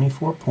it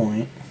 24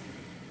 point.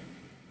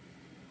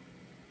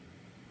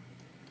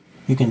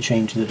 You can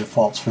change the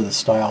defaults for the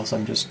styles.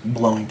 I'm just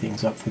blowing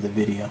things up for the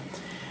video.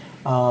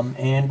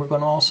 And we're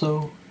going to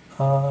also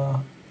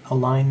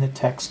align the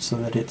text so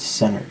that it's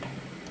centered.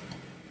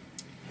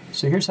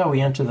 So here's how we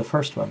enter the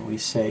first one. We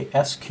say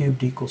s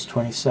cubed equals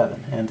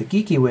 27. And the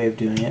geeky way of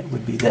doing it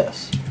would be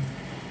this.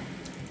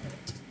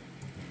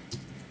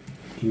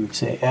 You would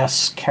say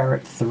s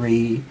caret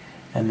 3,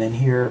 and then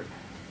here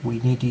we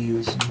need to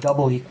use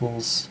double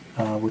equals,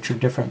 which are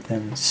different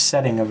than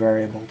setting a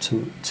variable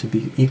to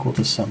be equal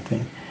to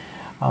something.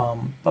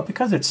 But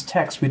because it's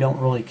text, we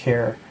don't really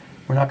care.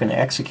 We're not going to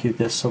execute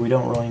this, so we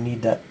don't really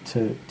need that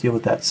to deal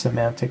with that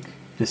semantic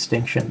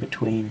distinction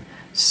between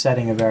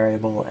setting a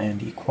variable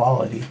and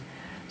equality.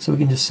 So we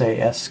can just say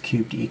s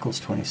cubed equals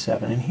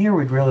 27. And here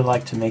we'd really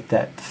like to make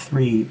that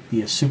 3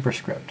 be a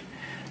superscript.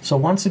 So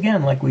once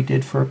again, like we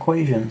did for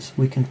equations,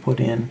 we can put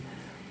in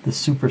the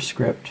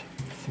superscript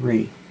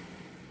 3.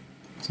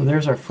 So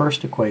there's our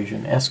first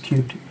equation, s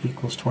cubed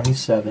equals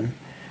 27.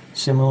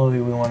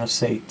 Similarly, we want to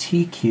say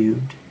t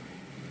cubed,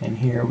 and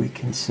here we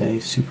can say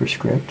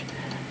superscript.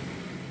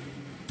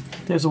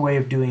 There's a way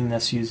of doing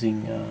this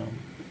using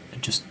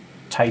just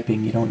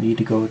typing. You don't need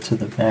to go to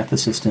the Math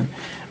Assistant,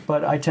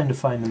 but I tend to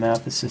find the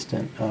Math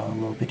Assistant a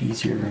little bit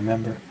easier to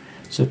remember.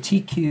 So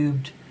t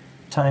cubed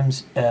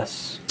times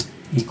s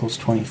equals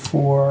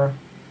 24.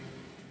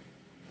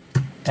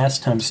 S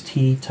times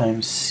t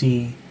times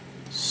c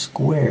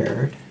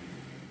squared,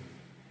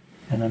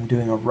 and I'm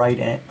doing a right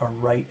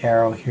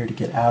arrow here to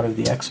get out of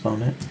the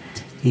exponent,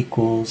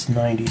 equals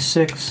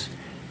 96,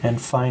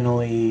 and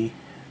finally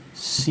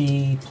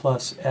c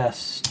plus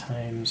s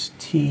times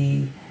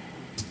t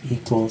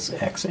equals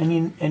x. And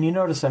you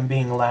notice I'm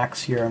being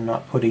lax here. I'm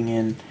not putting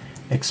in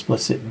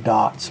explicit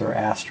dots or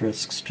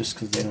asterisks just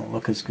because they don't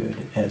look as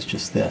good as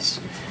just this,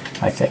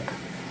 I think.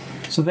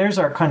 So there's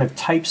our kind of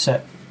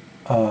typeset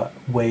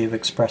way of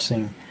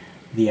expressing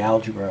the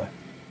algebra.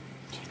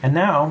 And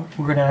now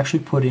we're going to actually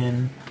put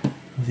in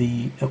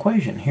the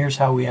equation. Here's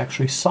how we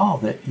actually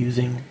solve it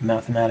using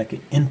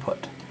Mathematica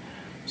input.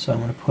 So I'm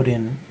going to put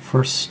in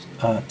first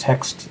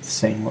text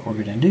saying what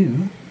we're going to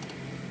do.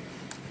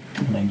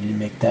 And I need to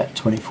make that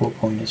 24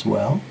 point as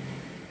well.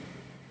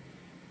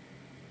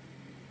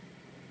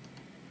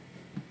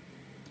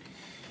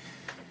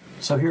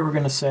 So here we're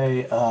going to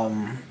say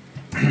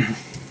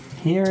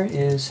here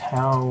is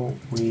how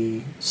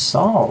we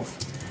solve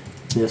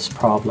this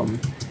problem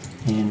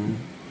in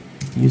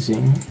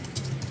using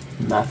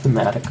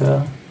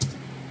Mathematica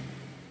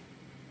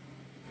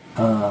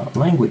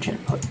language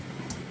input.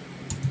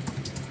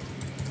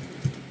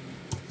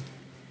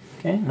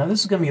 Okay, now this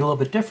is going to be a little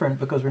bit different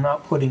because we're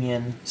not putting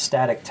in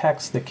static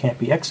text that can't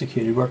be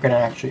executed. We're going to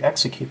actually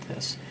execute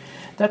this.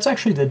 That's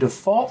actually the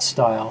default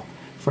style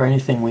for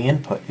anything we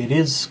input. It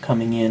is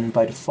coming in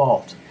by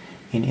default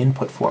in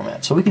input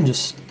format. So we can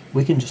just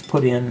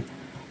put in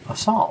a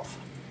solve.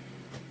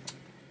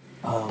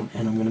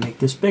 And I'm going to make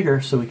this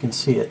bigger so we can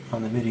see it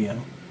on the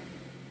video.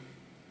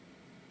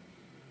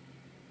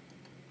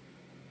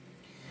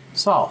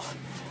 Solve.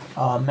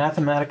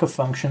 Mathematica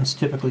functions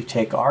typically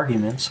take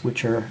arguments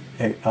which are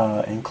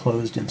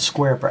enclosed in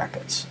square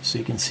brackets. So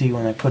you can see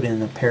when I put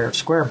in a pair of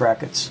square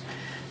brackets,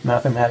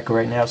 Mathematica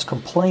right now is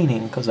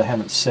complaining because I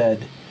haven't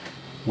said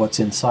what's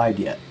inside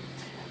yet.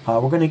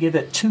 We're going to give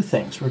it two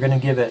things. We're going to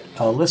give it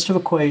a list of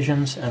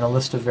equations and a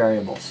list of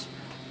variables.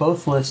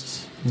 Both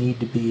lists need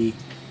to be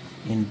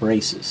in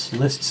braces.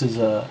 Lists is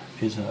a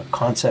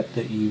concept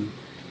that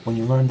when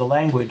you learn the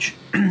language,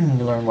 you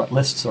learn what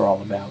lists are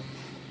all about.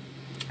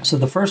 So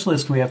the first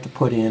list we have to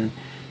put in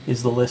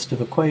is the list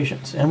of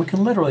equations. And we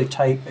can literally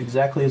type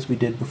exactly as we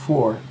did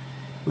before.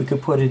 We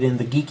could put it in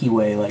the geeky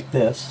way like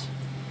this.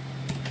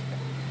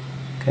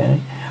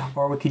 Okay?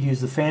 Or we could use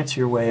the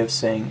fancier way of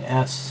saying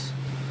S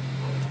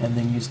and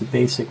then use the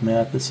basic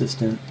math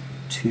assistant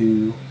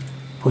to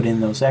put in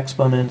those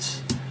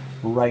exponents,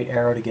 right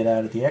arrow to get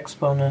out of the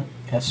exponent,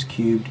 s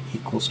cubed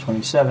equals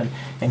 27.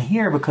 And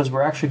here, because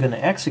we're actually going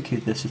to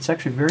execute this, it's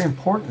actually very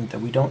important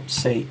that we don't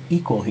say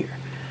equal here,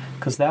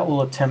 because that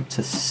will attempt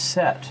to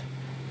set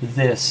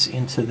this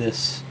into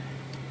this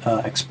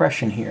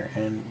expression here,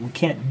 and we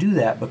can't do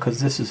that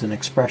because this is an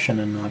expression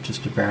and not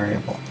just a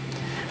variable.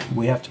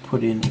 We have to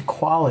put in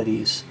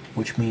equalities,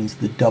 which means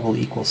the double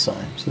equal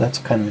sign. So that's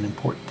kind of an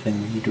important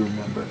thing we need to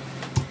remember.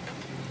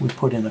 We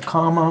put in a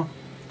comma,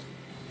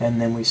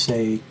 and then we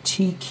say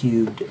t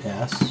cubed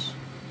s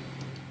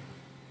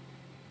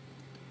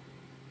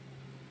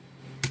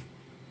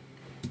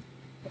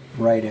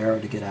right arrow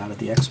to get out of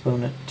the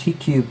exponent, t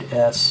cubed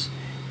s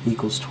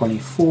equals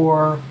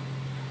 24,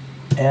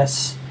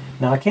 s.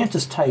 Now I can't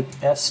just type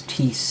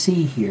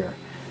stc here,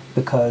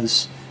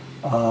 because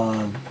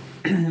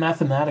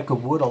Mathematica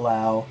would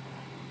allow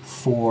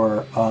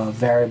for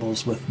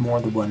variables with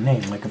more than one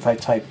name. Like if I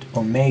typed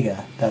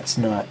omega, that's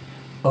not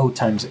O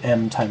times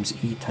M times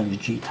E times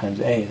G times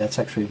A. That's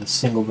actually the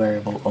single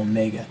variable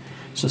omega.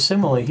 So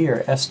similarly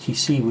here,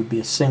 stc would be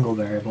a single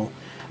variable.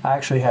 I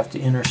actually have to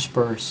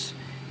intersperse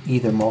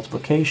either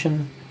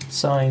multiplication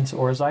signs,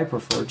 or as I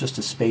prefer, just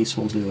a space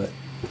will do it.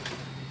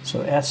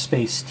 So s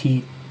space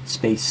t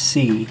space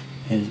c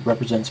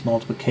represents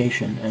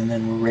multiplication, and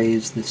then we'll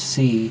raise the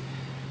c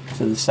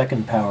to the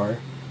second power.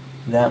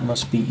 That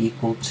must be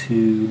equal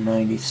to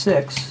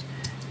 96.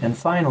 And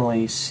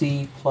finally,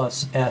 c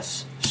plus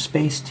s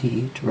space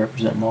t to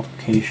represent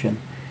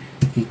multiplication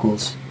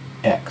equals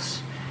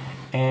x.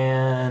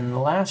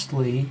 And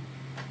lastly,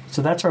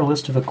 so that's our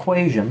list of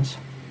equations.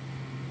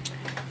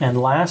 And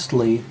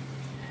lastly,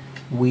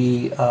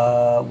 we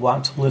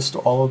want to list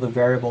all of the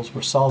variables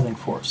we're solving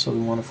for. So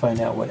we want to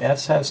find out what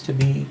s has to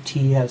be,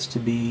 t has to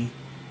be,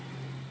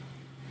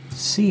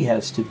 c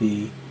has to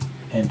be,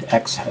 and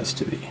x has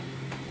to be.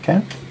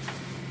 Okay?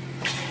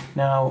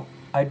 Now,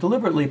 I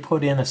deliberately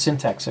put in a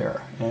syntax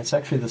error, and it's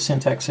actually the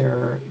syntax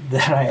error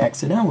that I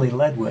accidentally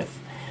led with,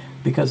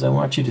 because I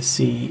want you to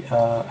see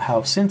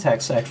how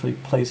syntax actually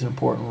plays an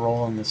important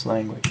role in this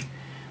language.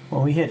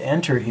 When we hit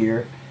enter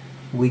here,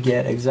 we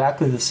get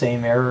exactly the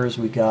same errors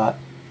we got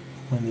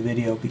when the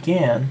video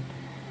began.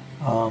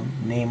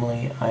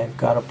 Namely, I've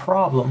got a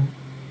problem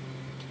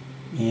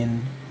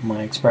in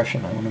my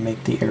expression. I want to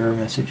make the error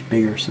message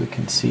bigger so we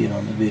can see it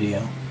on the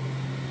video.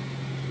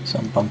 So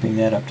I'm bumping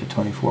that up to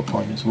 24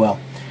 point as well.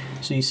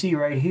 So you see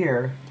right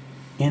here,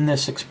 in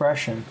this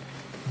expression,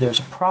 there's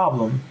a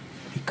problem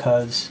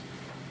because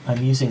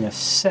I'm using a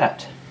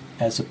set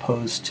as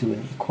opposed to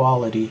an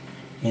equality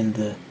in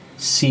the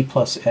c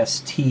plus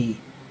st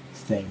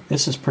thing.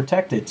 This is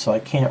protected, so I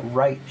can't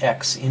write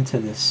x into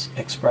this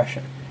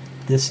expression.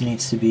 This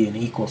needs to be an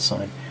equal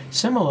sign.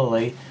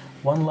 Similarly,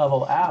 one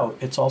level out,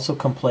 it's also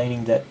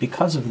complaining that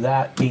because of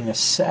that being a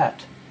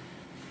set,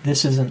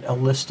 this isn't a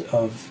list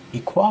of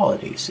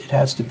equalities. It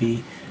has to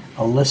be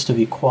a list of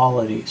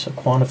equalities, a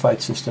quantified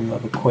system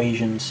of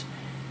equations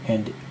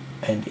and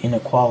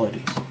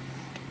inequalities.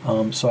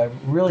 So I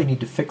really need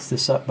to fix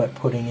this up by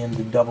putting in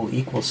the double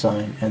equal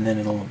sign, and then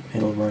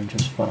it'll run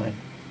just fine.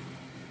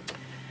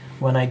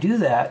 When I do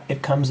that,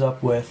 it comes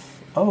up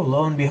with, oh,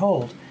 lo and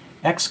behold,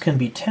 x can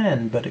be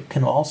 10, but it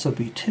can also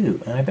be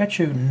 2. And I bet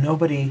you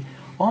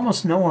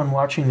almost no one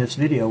watching this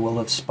video will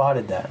have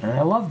spotted that. And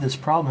I love this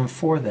problem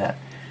for that,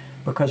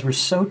 because we're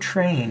so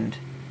trained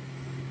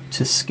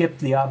to skip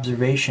the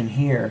observation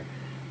here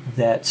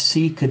that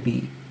c could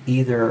be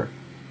either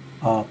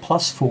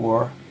plus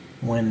 4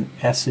 when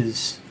s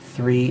is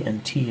 3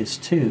 and t is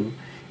 2.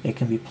 It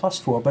can be plus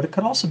 4, but it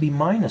could also be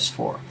minus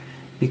 4,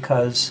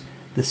 because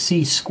the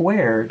c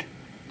squared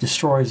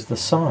destroys the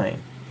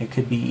sign. It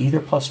could be either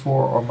plus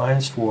 4 or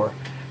minus 4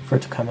 for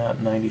it to come out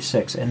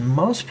 96. And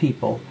most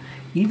people,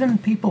 even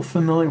people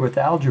familiar with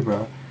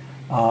algebra,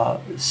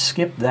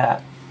 skip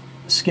that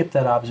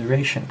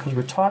observation, because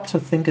we're taught to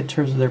think in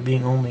terms of there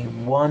being only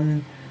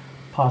one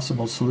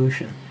possible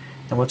solution.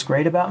 And what's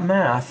great about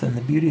math, and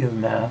the beauty of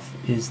math,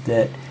 is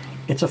that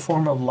it's a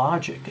form of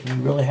logic, and you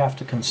really have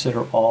to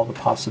consider all the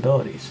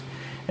possibilities.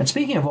 And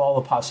speaking of all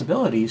the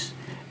possibilities,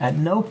 at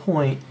no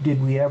point did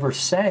we ever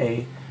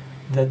say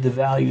that the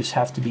values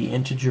have to be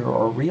integer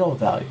or real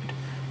valued.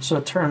 So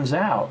it turns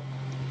out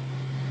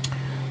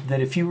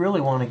that if you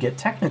really want to get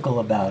technical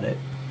about it,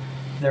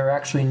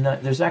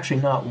 there's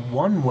actually not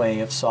one way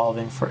of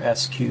solving for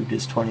s cubed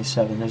is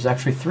 27. There's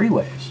actually 3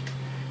 ways.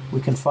 We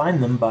can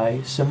find them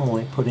by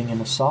similarly putting in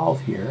a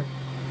solve here,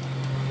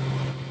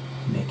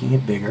 making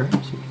it bigger so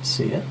we can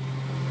see it.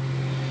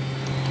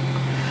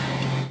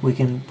 We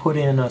can put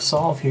in a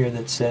solve here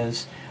that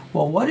says,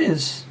 well, what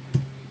is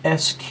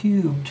s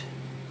cubed?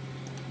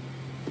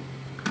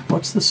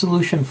 What's the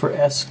solution for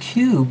s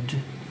cubed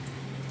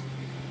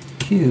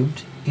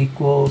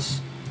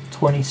equals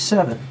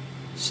 27,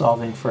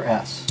 solving for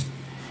s?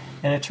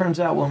 And it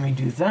turns out when we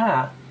do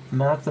that,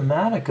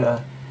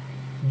 Mathematica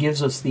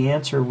gives us the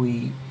answer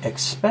we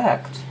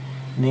expect,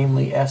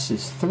 namely s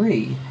is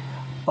 3,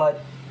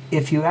 but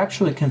if you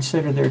actually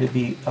consider there to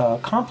be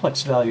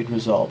complex valued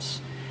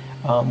results,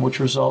 which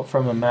result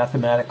from a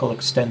mathematical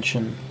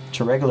extension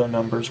to regular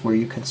numbers where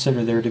you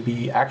consider there to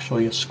be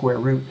actually a square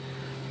root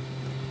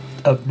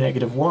of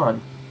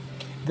 -1,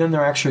 then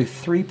there are actually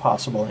 3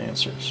 possible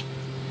answers.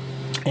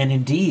 And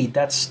indeed,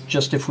 that's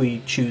just if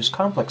we choose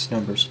complex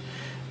numbers.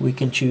 We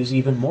can choose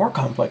even more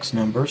complex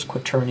numbers,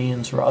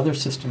 quaternions or other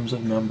systems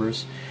of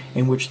numbers,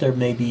 in which there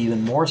may be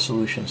even more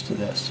solutions to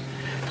this.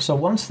 So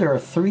once there are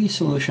 3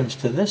 solutions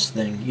to this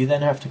thing, you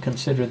then have to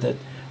consider that,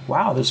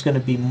 wow, there's going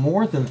to be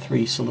more than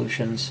 3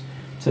 solutions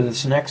to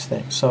this next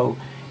thing. So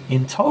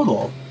in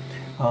total,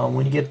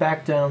 when you get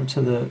back down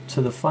to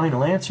the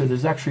final answer,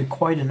 there's actually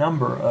quite a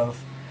number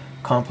of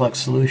complex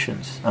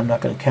solutions. I'm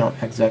not going to count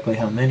exactly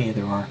how many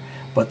there are,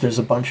 but there's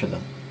a bunch of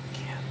them.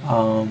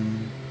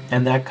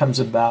 And that comes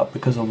about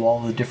because of all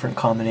the different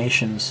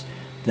combinations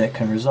that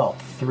can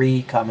result.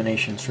 3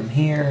 combinations from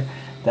here,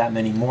 that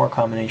many more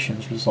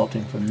combinations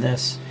resulting from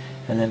this,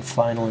 and then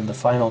in the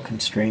final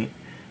constraint,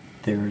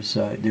 there's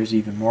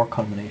even more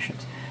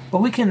combinations.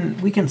 But we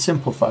can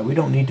simplify. We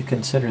don't need to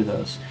consider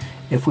those.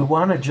 If we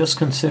want to just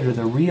consider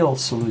the real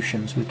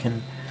solutions, we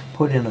can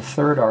put in a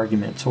 3rd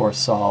argument to our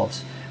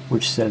solves,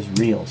 which says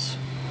reals.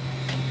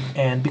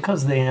 And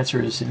because the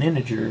answer is an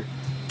integer,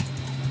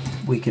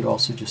 we could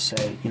also just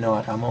say, you know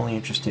what, I'm only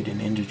interested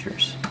in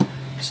integers.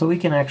 So we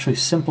can actually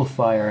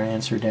simplify our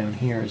answer down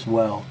here as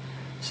well,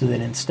 so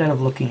that instead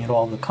of looking at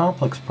all the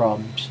complex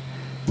problems,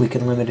 we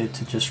can limit it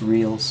to just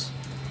reals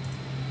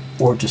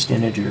or just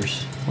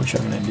integers, which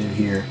I'm going to do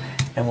here.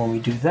 And when we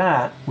do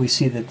that, we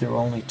see that there are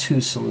only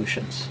 2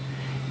 solutions.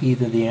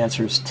 Either the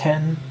answer is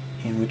 10,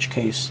 in which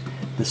case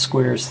the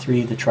square is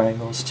 3, the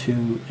triangle is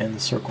 2, and the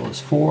circle is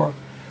 4,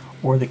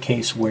 or the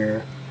case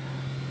where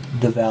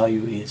the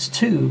value is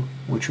 2,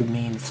 which would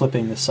mean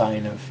flipping the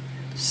sign of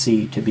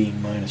c to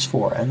being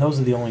 -4. And those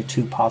are the only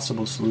 2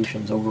 possible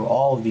solutions over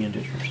all of the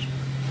integers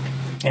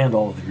and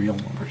all of the real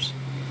numbers.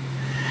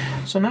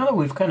 So now that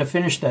we've kind of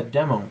finished that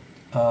demo,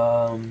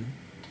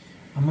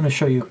 I'm going to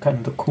show you kind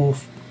of the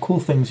cool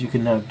things you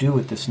can now do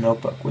with this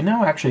notebook. We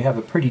now actually have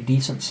a pretty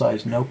decent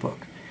sized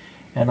notebook.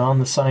 And on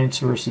the Science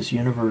versus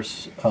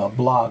Universe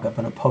blog, I'm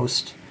going to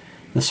post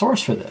the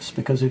source for this,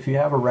 because if you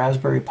have a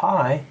Raspberry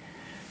Pi,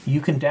 you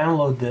can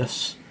download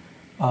this.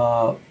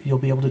 You'll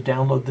be able to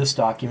download this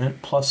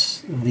document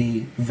plus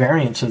the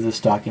variants of this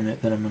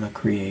document that I'm going to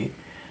create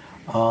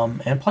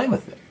and play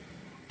with it.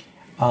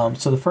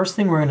 So the first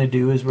thing we're going to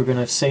do is we're going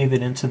to save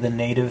it into the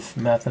native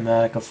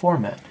Mathematica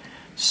format.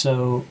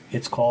 So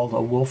it's called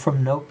a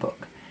Wolfram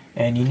notebook,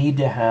 and you need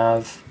to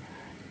have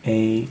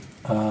a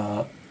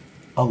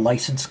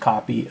licensed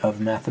copy of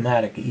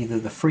Mathematica, either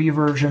the free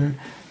version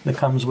that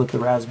comes with the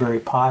Raspberry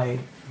Pi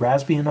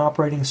Raspbian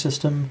operating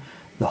system,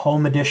 the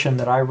home edition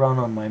that I run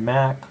on my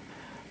Mac.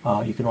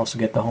 You can also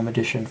get the home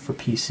edition for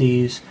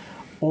PCs,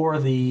 or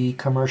the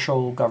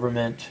commercial,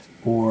 government,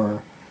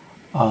 or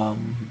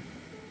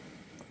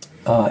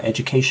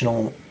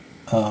educational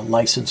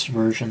licensed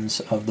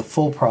versions of the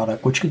full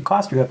product, which could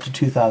cost you up to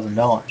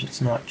 $2,000.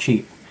 It's not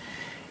cheap.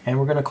 And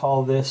we're going to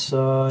call this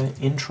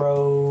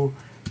Intro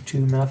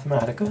to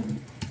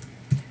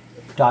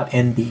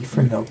Mathematica.nb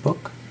for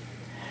notebook.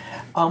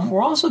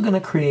 We're also going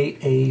to create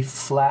a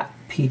flat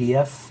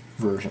PDF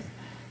version.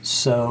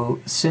 So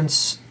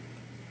since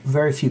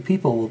very few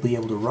people will be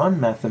able to run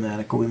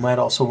Mathematica, we might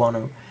also want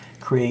to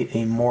create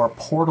a more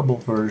portable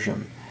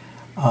version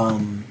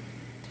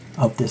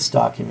of this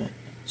document.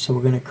 So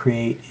we're going to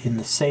create, in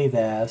the Save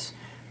As,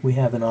 we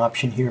have an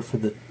option here for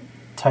the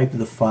type of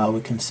the file.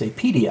 We can say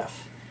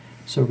PDF.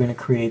 So we're going to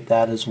create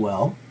that as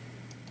well.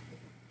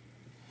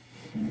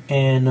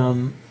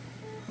 And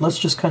let's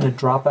just kind of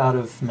drop out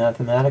of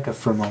Mathematica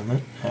for a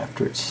moment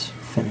after it's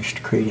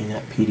finished creating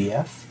that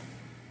PDF.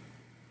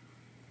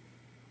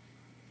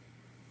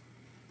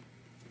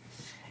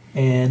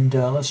 And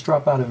let's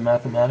drop out of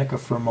Mathematica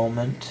for a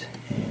moment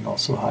and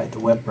also hide the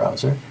web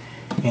browser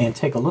and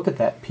take a look at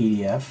that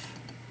PDF.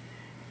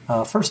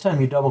 First time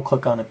you double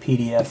click on a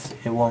PDF,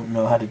 it won't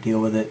know how to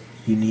deal with it.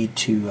 You need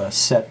to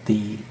set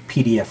the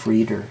PDF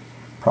reader,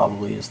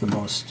 probably is the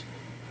most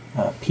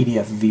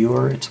PDF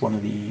viewer. It's one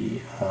of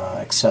the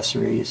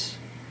accessories.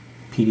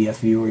 PDF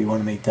viewer, you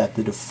want to make that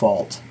the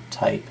default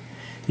type.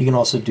 You can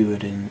also do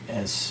it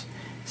as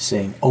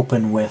saying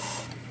open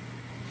with,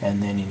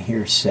 and then in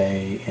here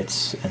say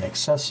it's an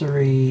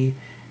accessory,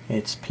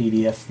 it's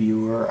PDF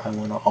viewer. I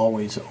want to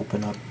always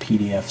open up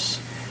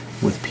PDFs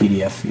with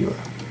PDF viewer.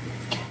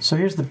 So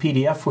here's the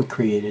PDF we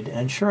created,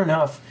 and sure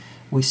enough,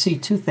 we see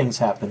 2 things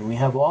happen. We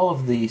have all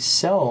of the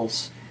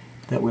cells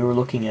that we were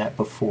looking at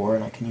before,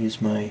 and I can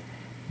use my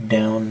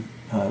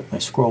my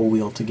scroll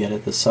wheel to get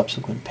at the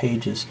subsequent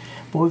pages.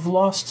 But we've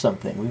lost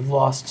something. We've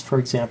lost, for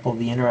example,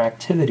 the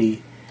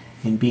interactivity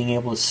in being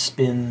able to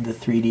spin the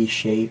 3D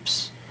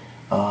shapes,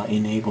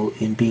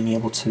 in being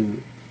able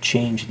to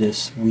change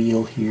this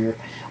wheel here.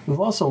 We've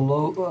also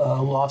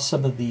lost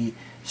some of the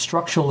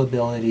structural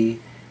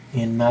ability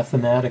in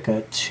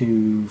Mathematica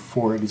to,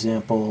 for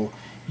example,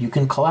 you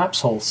can collapse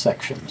whole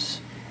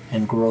sections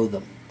and grow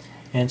them.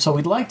 And so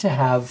we'd like to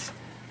have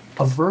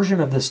a version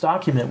of this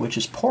document which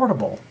is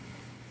portable,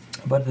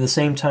 but at the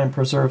same time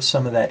preserves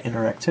some of that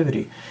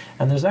interactivity.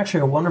 And there's actually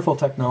a wonderful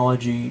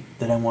technology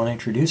that I want to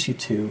introduce you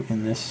to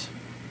in this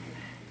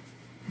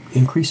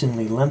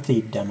increasingly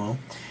lengthy demo,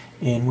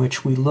 in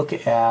which we look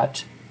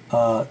at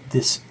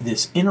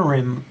this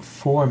interim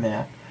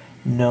format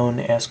known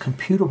as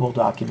computable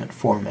document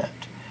format.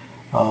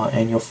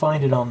 And you'll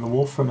find it on the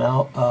Wolfram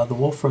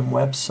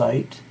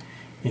website.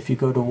 If you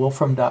go to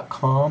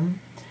wolfram.com,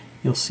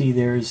 you'll see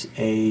there's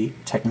a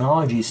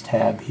Technologies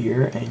tab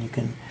here, and you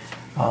can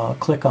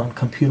click on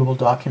computable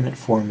document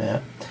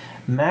format.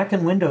 Mac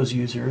and Windows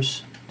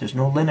users, there's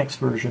no Linux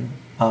version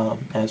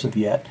as of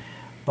yet,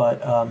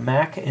 but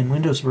Mac and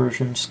Windows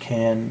versions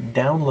can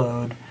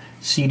download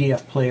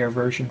CDF Player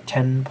version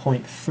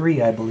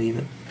 10.3, I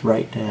believe,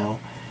 right now.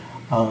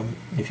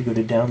 If you go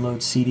to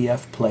download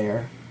CDF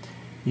Player,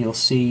 you'll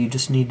see you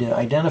just need to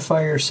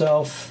identify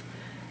yourself,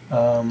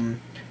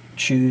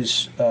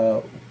 choose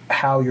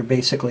how you're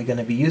basically going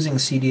to be using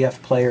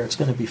CDF Player. It's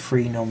going to be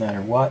free no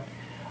matter what.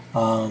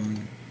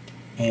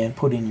 And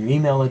put in your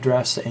email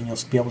address, and you'll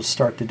be able to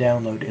start the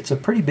download. It's a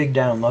pretty big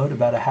download,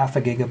 about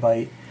 0.5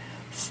 gigabyte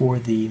for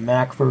the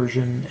Mac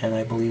version, and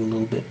I believe a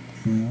little bit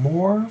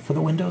more for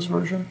the Windows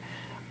version.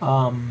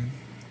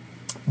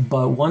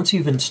 But once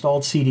you've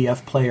installed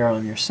CDF Player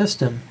on your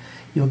system,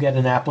 you'll get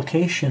an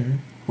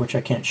application, which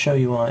I can't show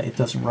you on, it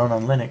doesn't run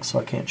on Linux, so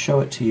I can't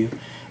show it to you.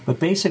 But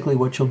basically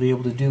what you'll be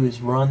able to do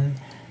is run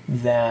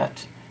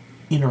that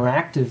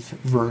interactive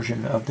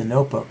version of the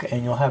notebook,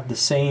 and you'll have the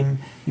same,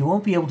 you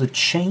won't be able to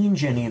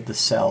change any of the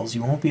cells,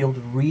 you won't be able to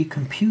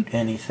recompute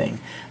anything,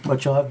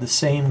 but you'll have the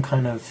same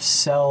kind of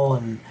cell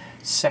and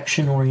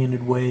section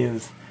oriented way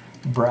of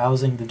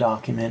browsing the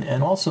document.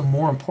 And also,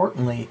 more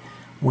importantly,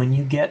 when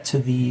you get to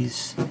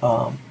these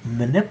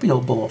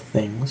manipulable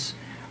things,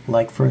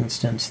 like for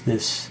instance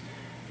this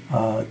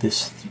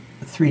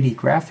 3D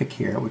graphic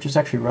here, which is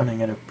actually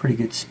running at a pretty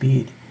good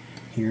speed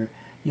here,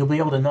 you'll be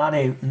able to not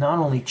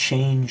only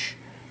change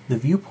the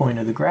viewpoint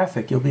of the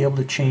graphic, you'll be able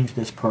to change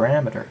this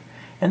parameter.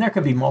 And there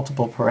could be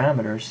multiple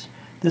parameters.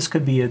 This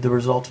could be the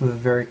result of a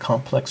very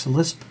complex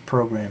Lisp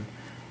program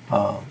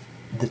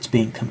that's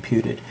being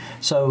computed.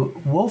 So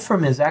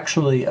Wolfram is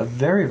actually a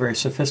very, very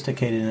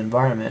sophisticated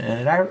environment,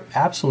 and it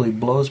absolutely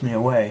blows me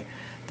away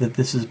that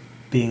this is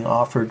being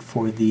offered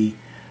for the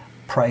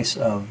price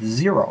of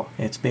 $0.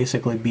 It's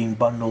basically being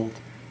bundled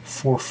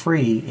for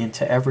free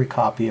into every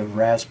copy of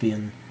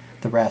Raspbian,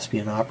 the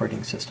Raspbian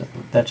operating system.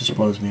 That just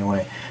blows me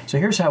away. So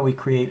here's how we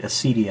create a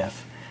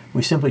CDF.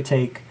 We simply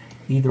take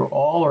either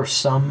all or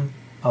some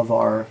of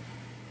our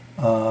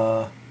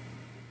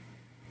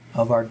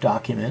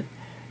document,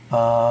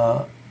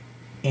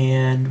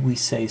 and we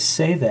say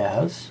save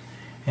as,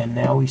 and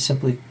now we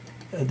simply,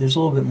 there's a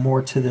little bit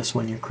more to this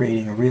when you're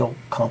creating a real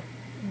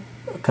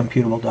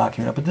computable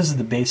document, but this is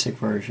the basic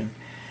version.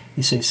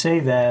 You say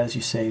save as,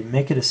 you say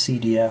make it a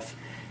CDF,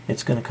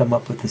 it's going to come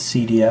up with the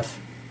CDF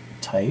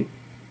type.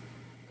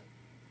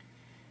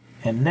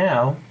 And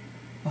now,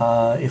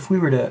 if we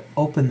were to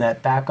open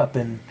that back up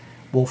in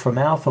Wolfram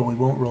Alpha, we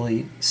won't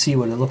really see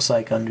what it looks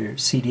like under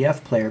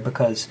CDF Player,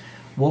 because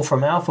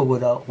Wolfram Alpha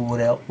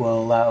Mathematica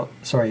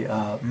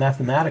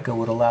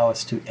would allow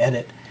us to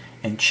edit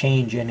and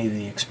change any of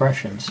the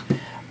expressions.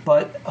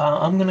 But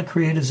I'm going to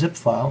create a zip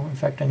file. In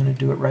fact, I'm going to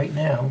do it right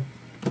now.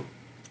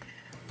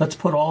 Let's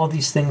put all of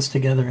these things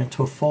together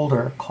into a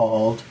folder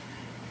called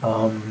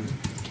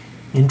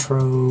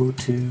Intro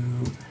to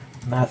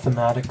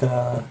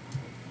Mathematica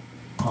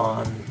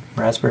on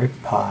Raspberry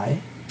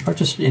Pi, or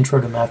just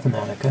Intro to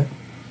Mathematica.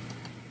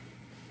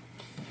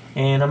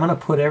 And I'm going to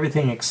put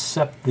everything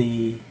except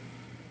the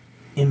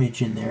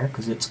image in there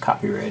because it's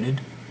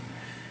copyrighted.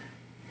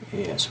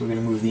 Yeah, so we're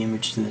going to move the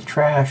image to the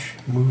trash,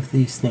 move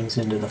these things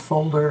into the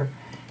folder,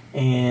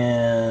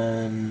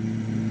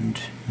 and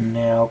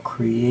now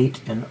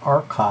create an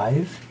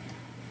archive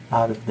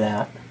out of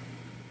that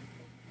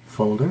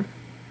folder.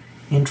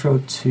 Intro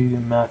to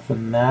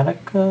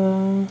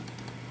Mathematica.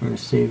 We're going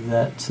to save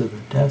that to the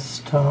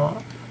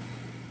desktop.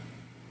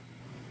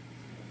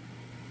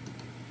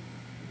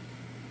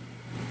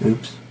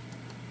 Oops.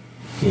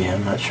 Yeah,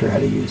 I'm not sure how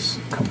to use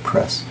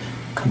compress.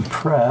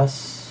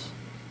 Compress.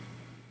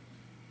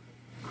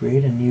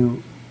 Create a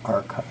new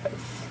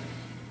archive.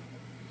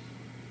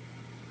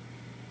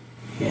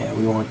 Yeah,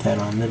 we want that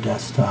on the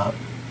desktop.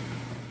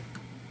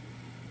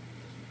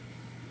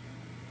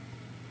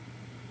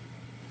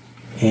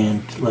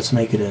 And let's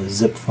make it a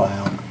zip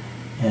file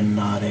and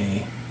not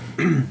a...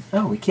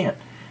 oh, we can't.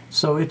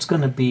 So it's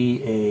going to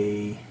be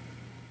a...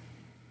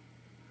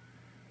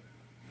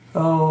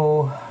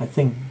 oh, I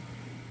think...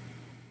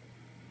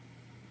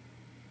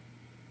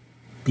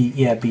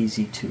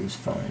 BZ2 is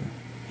fine.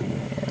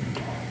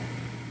 And...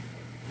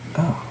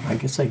 oh, I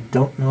guess I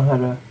don't know how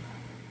to...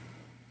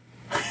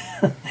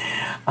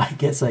 I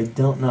guess I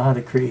don't know how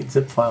to create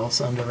zip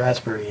files on the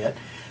Raspberry yet.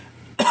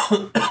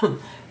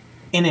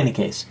 In any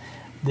case,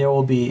 there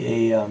will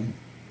be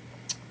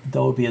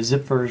a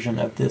zip version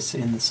of this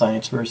in the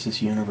Science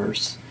vs.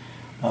 Universe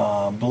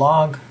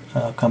blog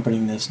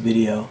accompanying this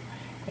video,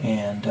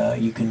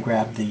 and you can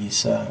grab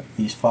these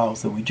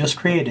files that we just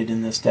created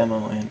in this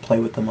demo and play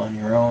with them on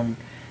your own,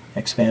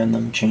 expand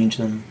them, change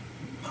them,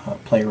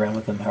 play around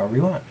with them however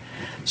you want.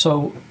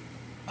 So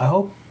I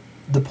hope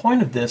the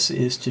point of this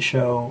is to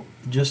show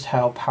just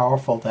how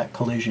powerful that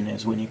collision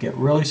is when you get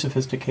really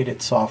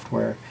sophisticated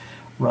software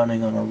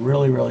running on a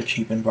really, really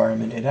cheap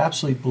environment. It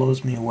absolutely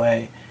blows me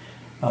away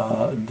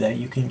that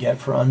you can get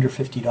for under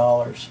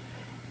 $50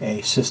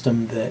 a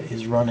system that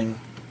is running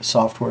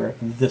software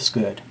this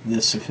good,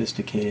 this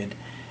sophisticated,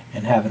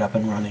 and have it up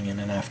and running in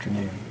an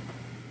afternoon.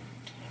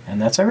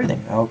 And that's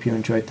everything. I hope you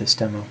enjoyed this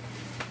demo.